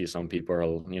around, you see some people are a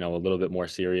little bit more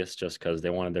serious just because they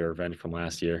wanted their revenge from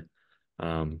last year.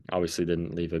 Obviously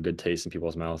didn't leave a good taste in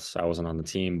people's mouths. I wasn't on the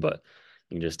team, but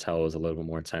you can just tell it was a little bit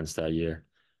more intense that year.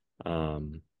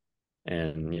 Um,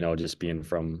 and just being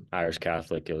from Irish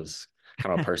Catholic, it was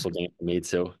kind of a personal game for me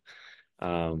too.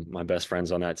 My best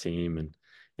friend's on that team, and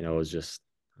it was just,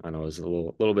 I know, it was a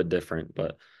little bit different,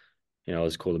 but it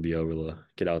was cool to be able to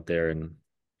get out there and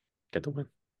get the win.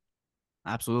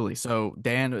 Absolutely. So,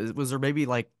 Dan, was there maybe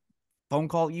like phone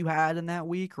call you had in that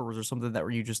week, or was there something that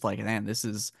were you just like, man, this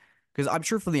is because I'm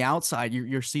sure from the outside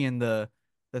you're seeing the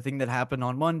thing that happened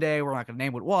on Monday. We're not going to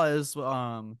name what it was.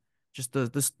 Just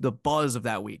the buzz of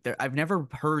that week. I've never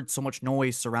heard so much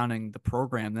noise surrounding the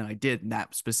program than I did in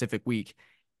that specific week.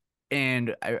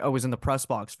 And I was in the press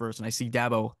box first, and I see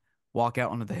Dabo walk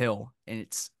out onto the hill, and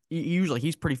usually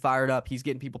he's pretty fired up. He's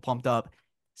getting people pumped up.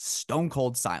 Stone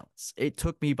cold silence. It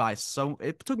took me by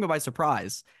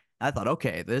surprise. I thought,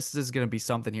 okay, this is going to be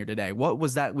something here today. What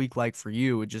was that week like for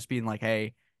you? Just being like,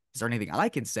 hey, is there anything I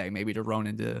can say maybe to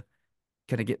Ronan to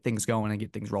kind of get things going and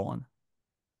get things rolling?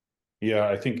 Yeah,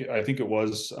 I think it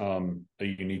was a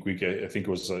unique week. I think it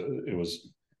was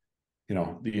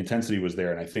the intensity was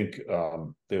there, and I think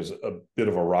there's a bit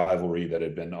of a rivalry that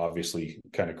had been obviously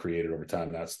kind of created over time.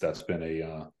 That's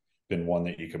been one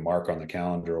that you can mark on the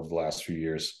calendar over the last few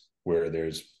years, where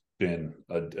there's been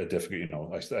a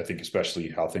difficult. I think especially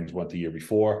how things went the year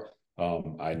before.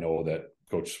 I know that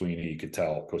Coach Sweeney, you could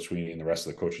tell Coach Sweeney and the rest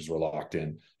of the coaches were locked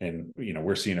in, and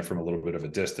we're seeing it from a little bit of a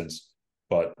distance.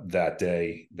 But that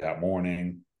day, that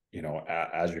morning,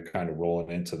 as you're kind of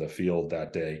rolling into the field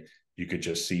that day, you could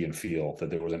just see and feel that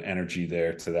there was an energy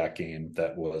there to that game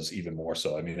that was even more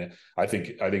so. I mean, I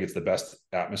think it's the best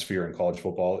atmosphere in college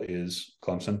football is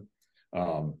Clemson,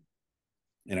 and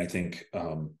I think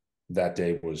that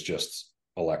day was just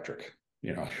electric.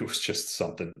 It was just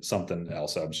something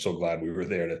else. I'm so glad we were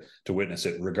there to witness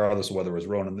it, regardless of whether it was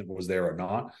Ronan that was there or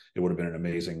not. It would have been an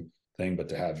amazing thing, but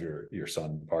to have your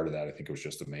son part of that, I think it was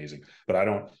just amazing. But I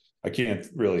can't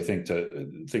really think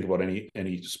about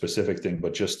any specific thing,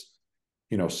 but just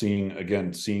seeing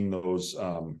those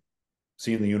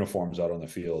seeing the uniforms out on the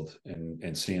field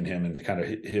and seeing him and kind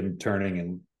of him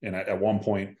turning and at one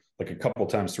point, like a couple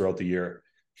of times throughout the year,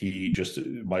 he just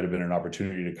might have been an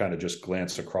opportunity to kind of just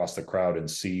glance across the crowd and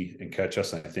see and catch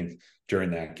us. And I think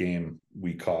during that game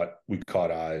we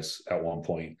caught eyes at one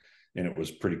point, and it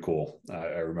was pretty cool.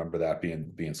 I remember that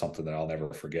being something that I'll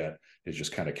never forget, is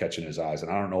just kind of catching his eyes.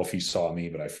 And I don't know if he saw me,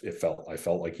 but I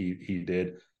felt like he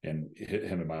did. And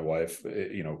him and my wife,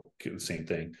 the same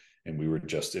thing. And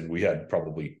we had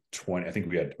probably 20, I think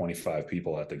we had 25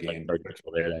 people at the game, 30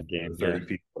 people there that game. 30 Yeah.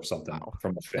 people or something Wow.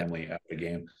 from the family at the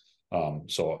game.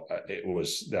 So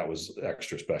that was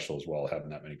extra special as well, having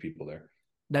that many people there.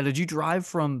 Now, did you drive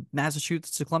from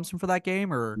Massachusetts to Clemson for that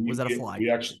game, or was that a flight? We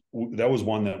actually, that was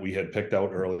one that we had picked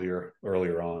out earlier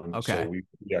on. So Okay.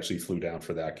 we actually flew down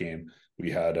for that game. We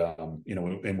had,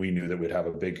 and we knew that we'd have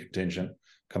a big contingent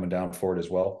coming down for it as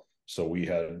well. So we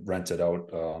had rented out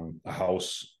a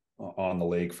house on the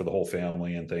lake for the whole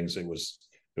family and things. It was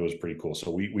pretty cool.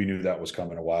 So we knew that was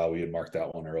coming a while. We had marked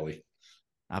that one early.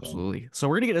 Absolutely. So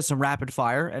we're gonna get to some rapid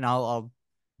fire, and I'll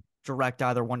direct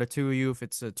either one to two of you if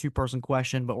it's a two-person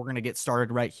question, but we're gonna get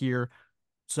started right here.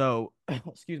 So,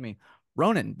 excuse me,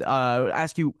 Ronan,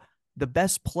 ask you the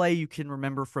best play you can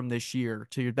remember from this year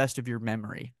to your best of your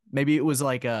memory. Maybe it was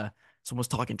like someone was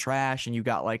talking trash and you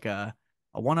got like a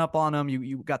one up on them.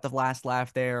 You got the last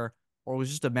laugh there, or it was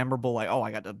just a memorable like, oh,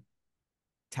 I got to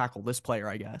tackle this player,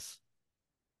 I guess.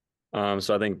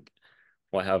 So I think,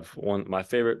 I have my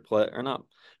favorite play, or not,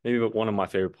 maybe, but one of my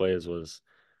favorite plays was,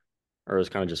 or it was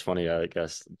kind of just funny, I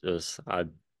guess. Just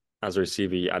as a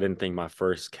receiver, I didn't think my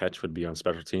first catch would be on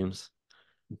special teams.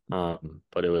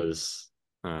 But it was,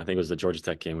 I think it was the Georgia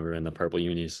Tech game. We were in the purple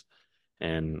unis,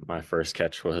 and my first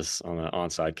catch was on an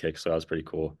onside kick, so that was pretty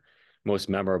cool. Most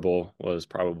memorable was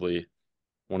probably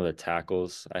one of the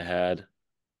tackles I had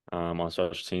on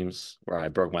special teams where I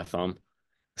broke my thumb.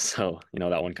 So,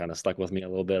 that one kind of stuck with me a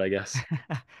little bit, I guess.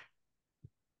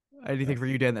 Anything for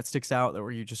you, Dan, that sticks out that where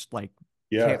you just like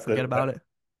Yeah, can't forget about it?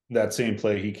 that same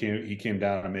play, he came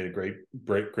down and made a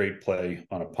great play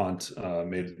on a punt.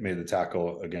 Made the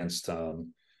tackle against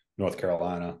North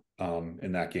Carolina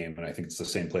in that game, and I think it's the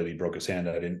same play that he broke his hand.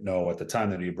 I didn't know at the time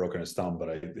that he had broken his thumb, but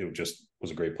it just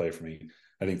was a great play for me.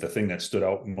 I think the thing that stood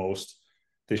out most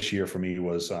this year for me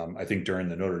was I think during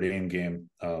the Notre Dame game,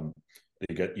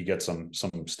 you get some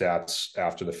stats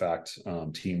after the fact,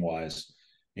 team wise,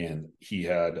 and he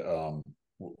had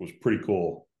was pretty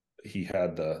cool. He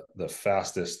had the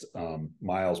fastest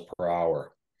miles per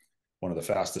hour, one of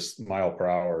the fastest mile per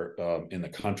hour in the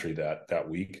country that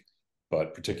week.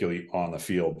 But particularly on the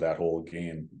field, that whole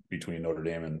game between Notre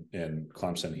Dame and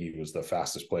Clemson, he was the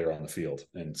fastest player on the field.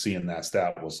 And seeing that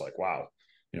stat was like, wow,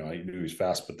 I knew he was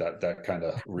fast, but that kind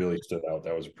of really stood out.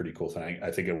 That was a pretty cool thing. I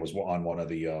think it was on one of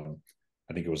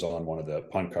the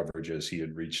punt coverages. He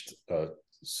had reached a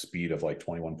speed of like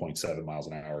 21.7 miles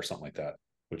an hour or something like that,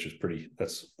 which is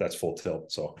that's full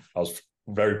tilt. So I was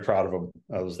very proud of him.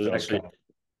 That was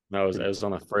it was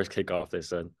on the first kickoff, they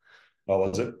said. Oh,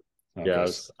 was it? Okay. Yeah,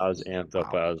 I was amped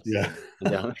up. Yeah.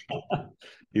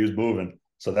 He was moving.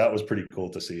 So that was pretty cool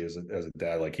to see as a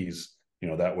dad. Like he's,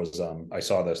 that was I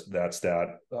saw that stat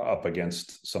up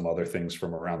against some other things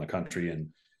from around the country, and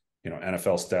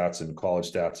NFL stats and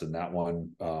college stats, and that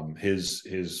one,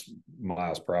 his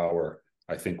miles per hour,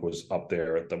 I think, was up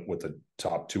there with the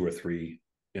top 2 or 3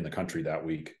 in the country that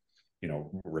week,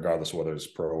 regardless of whether it's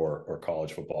pro or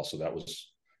college football. So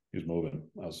he was moving.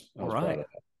 I was proud of that.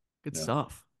 Good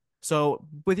stuff. So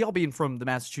with y'all being from the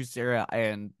Massachusetts area,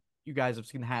 and you guys have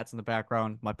seen the hats in the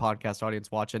background, my podcast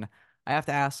audience watching, I have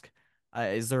to ask,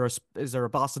 is there a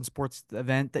Boston sports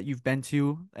event that you've been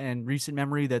to in recent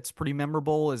memory that's pretty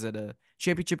memorable? Is it a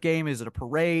championship game? Is it a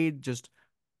parade? Just,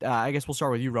 I guess we'll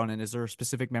start with you, Ronan. Is there a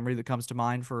specific memory that comes to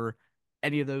mind for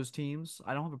any of those teams?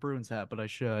 I don't have a Bruins hat, but I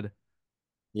should.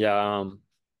 Yeah,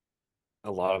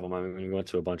 a lot of them. I mean, we went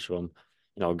to a bunch of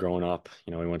them, growing up.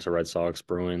 We went to Red Sox,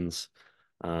 Bruins,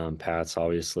 Pats,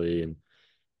 obviously, and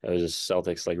it was just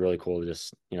Celtics, like really cool to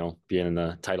just, being in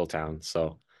the title town.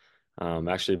 So,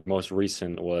 actually, most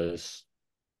recent was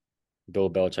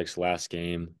Bill Belichick's last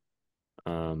game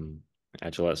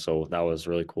at Gillette, so that was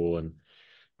really cool. And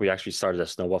we actually started a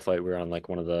snowball fight. We were on like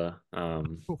one of the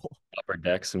upper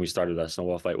decks, and we started a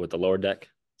snowball fight with the lower deck.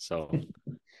 So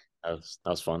that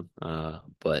was fun.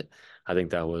 But I think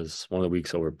that was one of the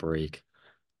weeks over break.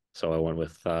 So I went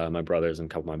with my brothers and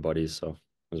a couple of my buddies. So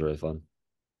it was really fun.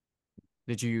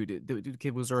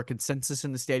 Was there a consensus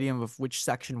in the stadium of which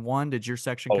section won? Did your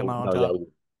section come out on top? Yeah,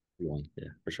 we won. Yeah,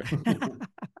 for sure.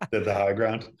 Did the high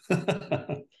ground.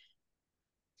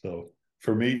 So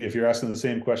for me, if you're asking the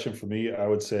same question for me, I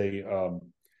would say,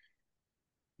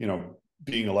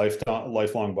 being a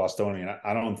lifelong Bostonian,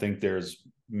 I don't think there's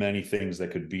many things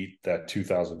that could beat that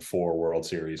 2004 World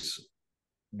Series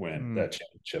win, that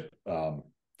championship.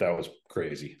 That was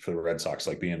crazy for the Red Sox,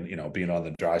 like being on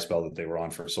the dry spell that they were on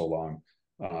for so long,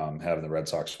 having the Red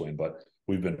Sox win. But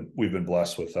we've been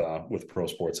blessed with pro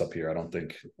sports up here. I don't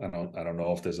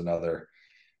know if there's another.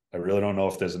 I really don't know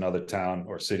if there's another town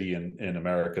or city in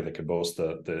America that could boast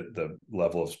the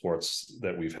level of sports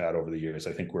that we've had over the years.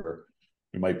 I think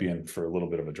we might be in for a little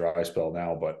bit of a dry spell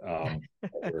now, but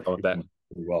we're doing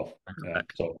pretty well. Yeah.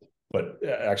 So, but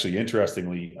actually,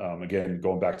 interestingly, again,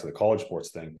 going back to the college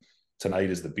sports thing,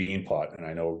 tonight is the Bean Pot, and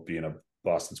I know, being a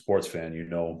Boston sports fan,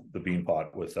 the Bean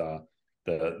Pot with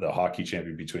the hockey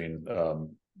champion between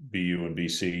BU and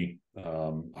BC,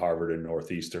 Harvard and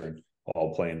Northeastern,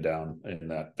 all playing down in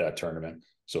that tournament.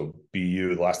 So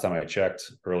BU, the last time I checked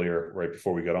earlier, right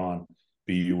before we got on,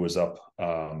 BU was up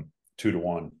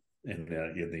 2-1 in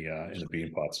the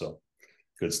Bean Pot. So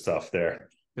good stuff there.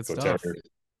 Good stuff.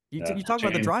 You talk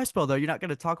about the dry spell, though. You're not going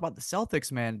to talk about the Celtics,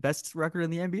 man. Best record in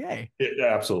the NBA.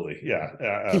 Absolutely. Yeah,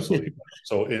 absolutely.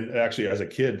 So actually, as a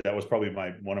kid, that was probably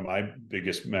one of my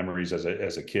biggest memories as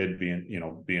a kid,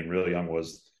 being really young,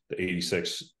 was the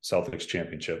 '86 Celtics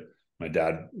championship. My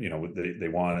dad, they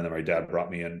won, and then my dad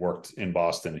brought me in, worked in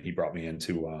Boston, and he brought me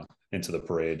into the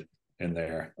parade in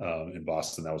there in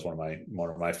Boston. That was one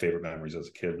of my favorite memories as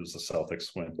a kid, was the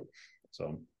Celtics win.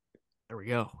 So there we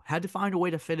go. Had to find a way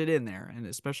to fit it in there, and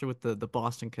especially with the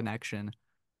Boston connection.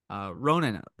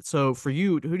 Ronan, so for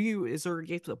you, is there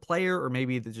a player or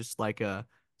maybe just like a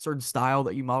certain style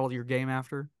that you model your game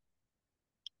after?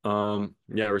 Yeah,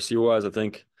 receiver wise, I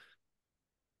think,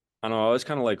 I don't know, I was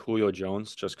kind of like Julio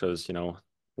Jones, just because,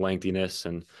 lengthiness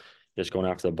and just going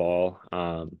after the ball.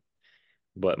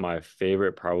 But my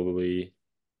favorite, probably,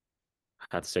 I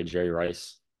have to say Jerry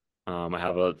Rice.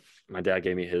 My dad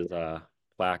gave me his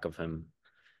plaque of him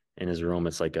in his room.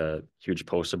 It's like a huge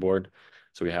poster board.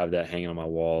 So we have that hanging on my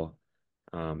wall.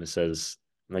 It says,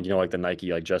 like, like the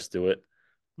Nike, like, just do it.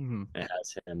 Mm-hmm. It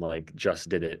has him like just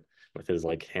did it with his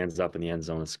like hands up in the end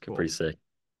zone. It's cool. Pretty sick.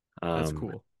 That's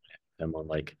cool. And on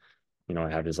like, I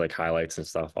have his like highlights and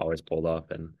stuff always pulled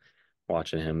up, and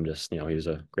watching him just, he was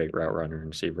a great route runner and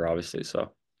receiver, obviously.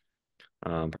 So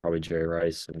probably Jerry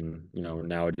Rice, and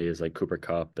nowadays like Cooper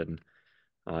Cup and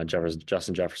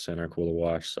Justin Jefferson are cool to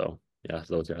watch. So yeah,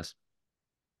 those guys.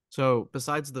 So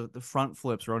besides the front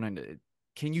flips, Ronan,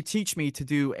 can you teach me to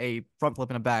do a front flip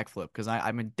and a back flip? Because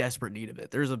I'm in desperate need of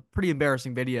it. There's a pretty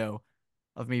embarrassing video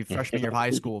of me freshman year of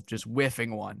high school just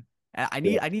whiffing one. Yeah. I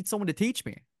need someone to teach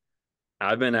me.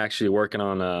 I've been actually working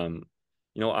on I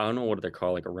don't know what they're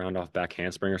called, like a round off back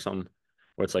handspring or something,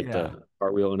 where it's like Yeah. the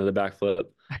cartwheel into the back flip.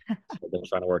 So I've been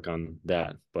trying to work on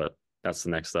that, but that's the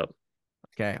next step.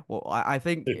 Okay. Well, I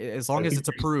think as I long as think it's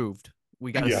approved,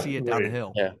 we got to yeah, see it down the right.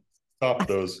 hill. Yeah, Stop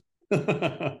those.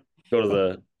 go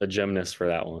to the gymnast for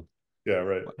that one. Yeah,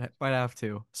 right. Might have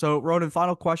to. So, Ronan,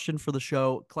 final question for the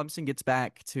show. Clemson gets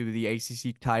back to the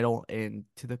ACC title and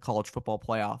to the college football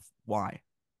playoff. Why?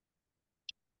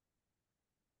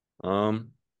 Um,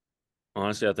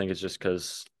 Honestly, I think it's just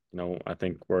because, I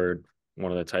think we're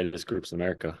one of the tightest groups in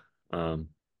America. Um,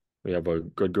 we have a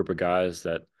good group of guys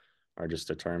that are just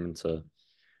determined to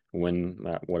win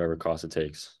at whatever cost it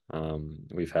takes.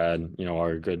 We've had,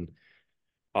 our good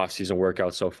off-season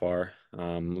workouts so far,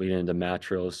 leading into mat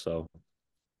drills. So,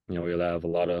 we'll have a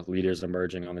lot of leaders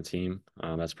emerging on the team.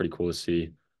 That's pretty cool to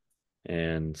see.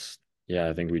 And yeah,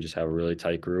 I think we just have a really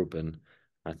tight group. And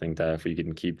I think that if we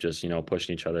can keep just,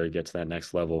 pushing each other to get to that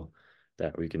next level,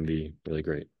 that we can be really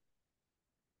great.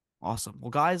 Awesome.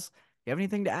 Well, guys, you have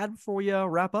anything to add before we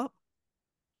wrap up?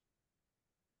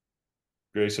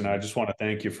 Grayson, I just want to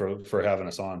thank you for having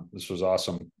us on. This was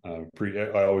awesome. I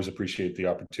always appreciate the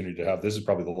opportunity to have. This is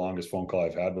probably the longest phone call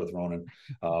I've had with Ronan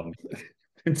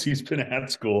since he's been at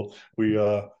school.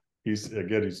 He's a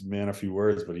man of few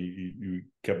words, but he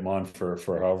kept him on for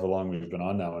however long we've been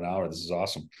on now, an hour. This is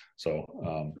awesome.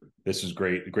 So this is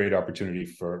great opportunity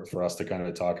for us to kind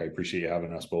of talk. I appreciate you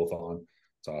having us both on.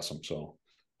 It's awesome. So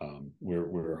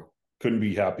we're couldn't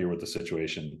be happier with the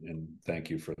situation, and thank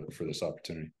you for this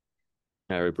opportunity.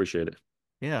 I really appreciate it.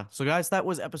 Yeah. So, guys, that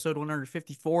was episode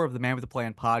 154 of the Man with a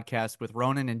Plan podcast with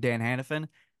Ronan and Dan Hanafin.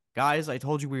 Guys, I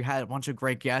told you we had a bunch of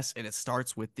great guests, and it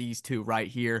starts with these two right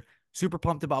here. Super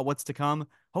pumped about what's to come.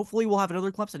 Hopefully, we'll have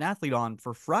another Clemson athlete on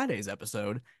for Friday's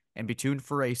episode, and be tuned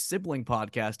for a sibling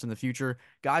podcast in the future.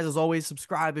 Guys, as always,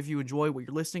 subscribe if you enjoy what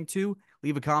you're listening to.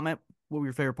 Leave a comment. What was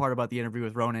your favorite part about the interview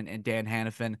with Ronan and Dan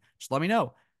Hanafin? Just let me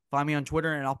know. Find me on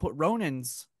Twitter, and I'll put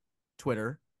Ronan's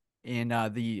Twitter in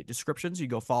the descriptions. You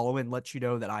go follow and let you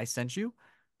know that I sent you.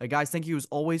 Guys, thank you as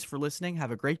always for listening.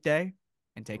 Have a great day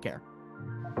and take care.